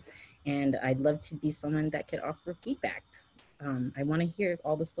them. And I'd love to be someone that could offer feedback. I wanna hear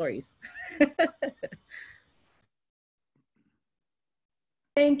all the stories.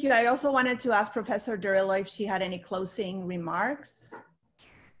 Thank you. I also wanted to ask Professor Rizzhel if she had any closing remarks.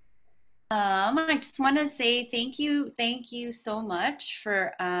 I just want to say thank you so much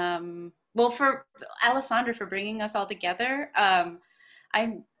for for Alessandra for bringing us all together.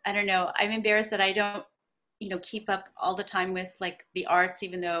 I don't know, I'm embarrassed that I don't keep up all the time with like the arts,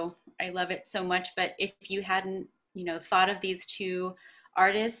 even though I love it so much. But if you hadn't thought of these two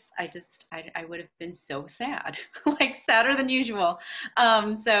artists, I would have been so sad, like sadder than usual.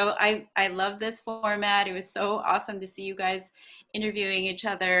 So I love this format. It was so awesome to see you guys interviewing each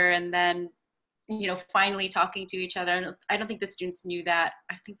other, and then finally talking to each other. And I don't think the students knew that.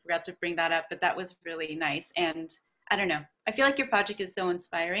 I think we forgot to bring that up, but that was really nice. And I don't know, I feel like your project is so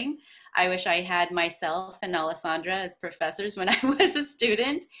inspiring. I wish I had myself and Alessandra as professors when I was a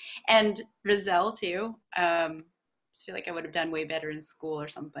student, and Rizzhel too. Just feel like I would have done way better in school or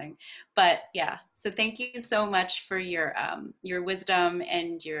something. But yeah, so thank you so much for your wisdom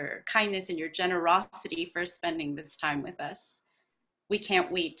and your kindness and your generosity for spending this time with us. We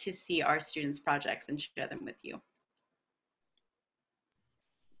can't wait to see our students' projects and share them with you.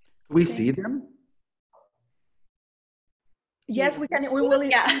 We see them? Yes, we can. We will.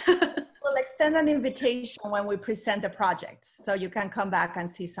 Yeah. We'll extend an invitation when we present the projects, so you can come back and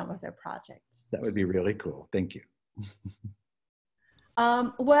see some of their projects. That would be really cool. Thank you.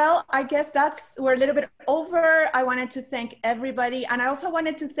 Well, I guess we're a little bit over. I wanted to thank everybody, and I also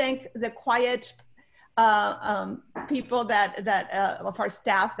wanted to thank the quiet people of our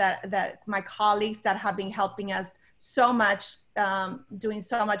staff, that my colleagues that have been helping us so much, doing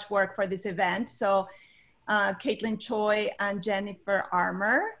so much work for this event. So Caitlin Choi and Jennifer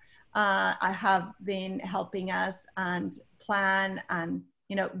Armour I have been helping us and plan, and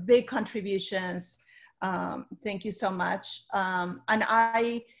big contributions. Thank you so much. And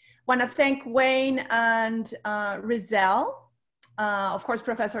I want to thank Wayne and Rizzhel, of course,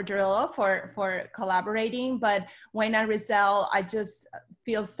 Professor Rizzhel for collaborating, but Wayne and Rizzhel, I just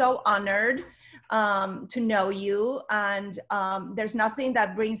feel so honored to know you. And there's nothing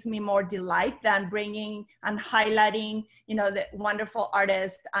that brings me more delight than bringing and highlighting, the wonderful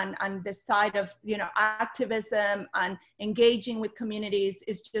artists, and the side of, activism and engaging with communities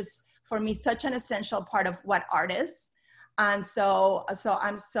is just, for me, such an essential part of what art is. And so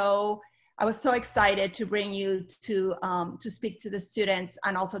I was so excited to bring you to speak to the students,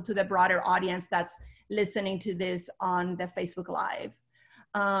 and also to the broader audience that's listening to this on the Facebook Live.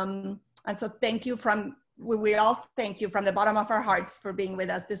 And so thank you we all thank you from the bottom of our hearts for being with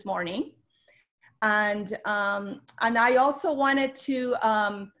us this morning. And I also wanted to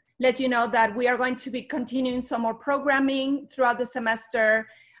let you know that we are going to be continuing some more programming throughout the semester.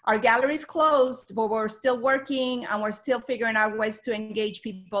 Our gallery is closed, but we're still working, and we're still figuring out ways to engage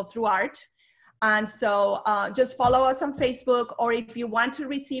people through art. And so just follow us on Facebook, or if you want to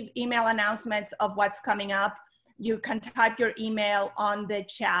receive email announcements of what's coming up, you can type your email on the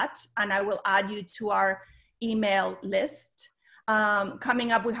chat, and I will add you to our email list.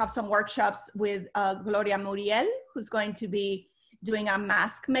 Coming up, we have some workshops with Gloria Muriel, who's going to be doing a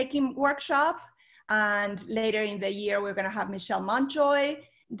mask making workshop. And later in the year, we're going to have Michelle Montjoy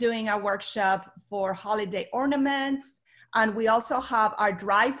doing a workshop for holiday ornaments. And we also have our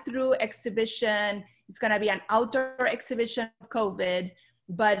drive-through exhibition. It's going to be an outdoor exhibition of COVID,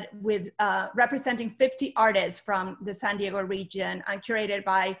 but with representing 50 artists from the San Diego region, and curated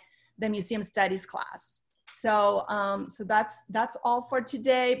by the Museum Studies class. So, so that's all for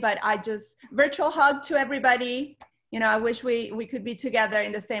today, but virtual hug to everybody. I wish we could be together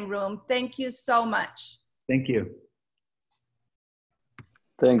in the same room. Thank you so much. Thank you.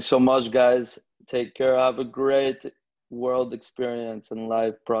 Thanks so much, guys. Take care. Have a great world experience and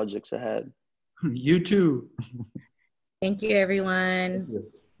live projects ahead. You too. Thank you, everyone. Thank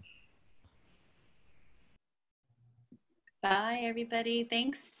you. Bye, everybody.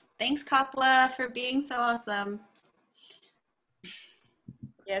 Thanks, Kapwa, for being so awesome.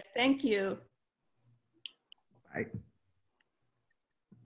 Yes, thank you. Bye.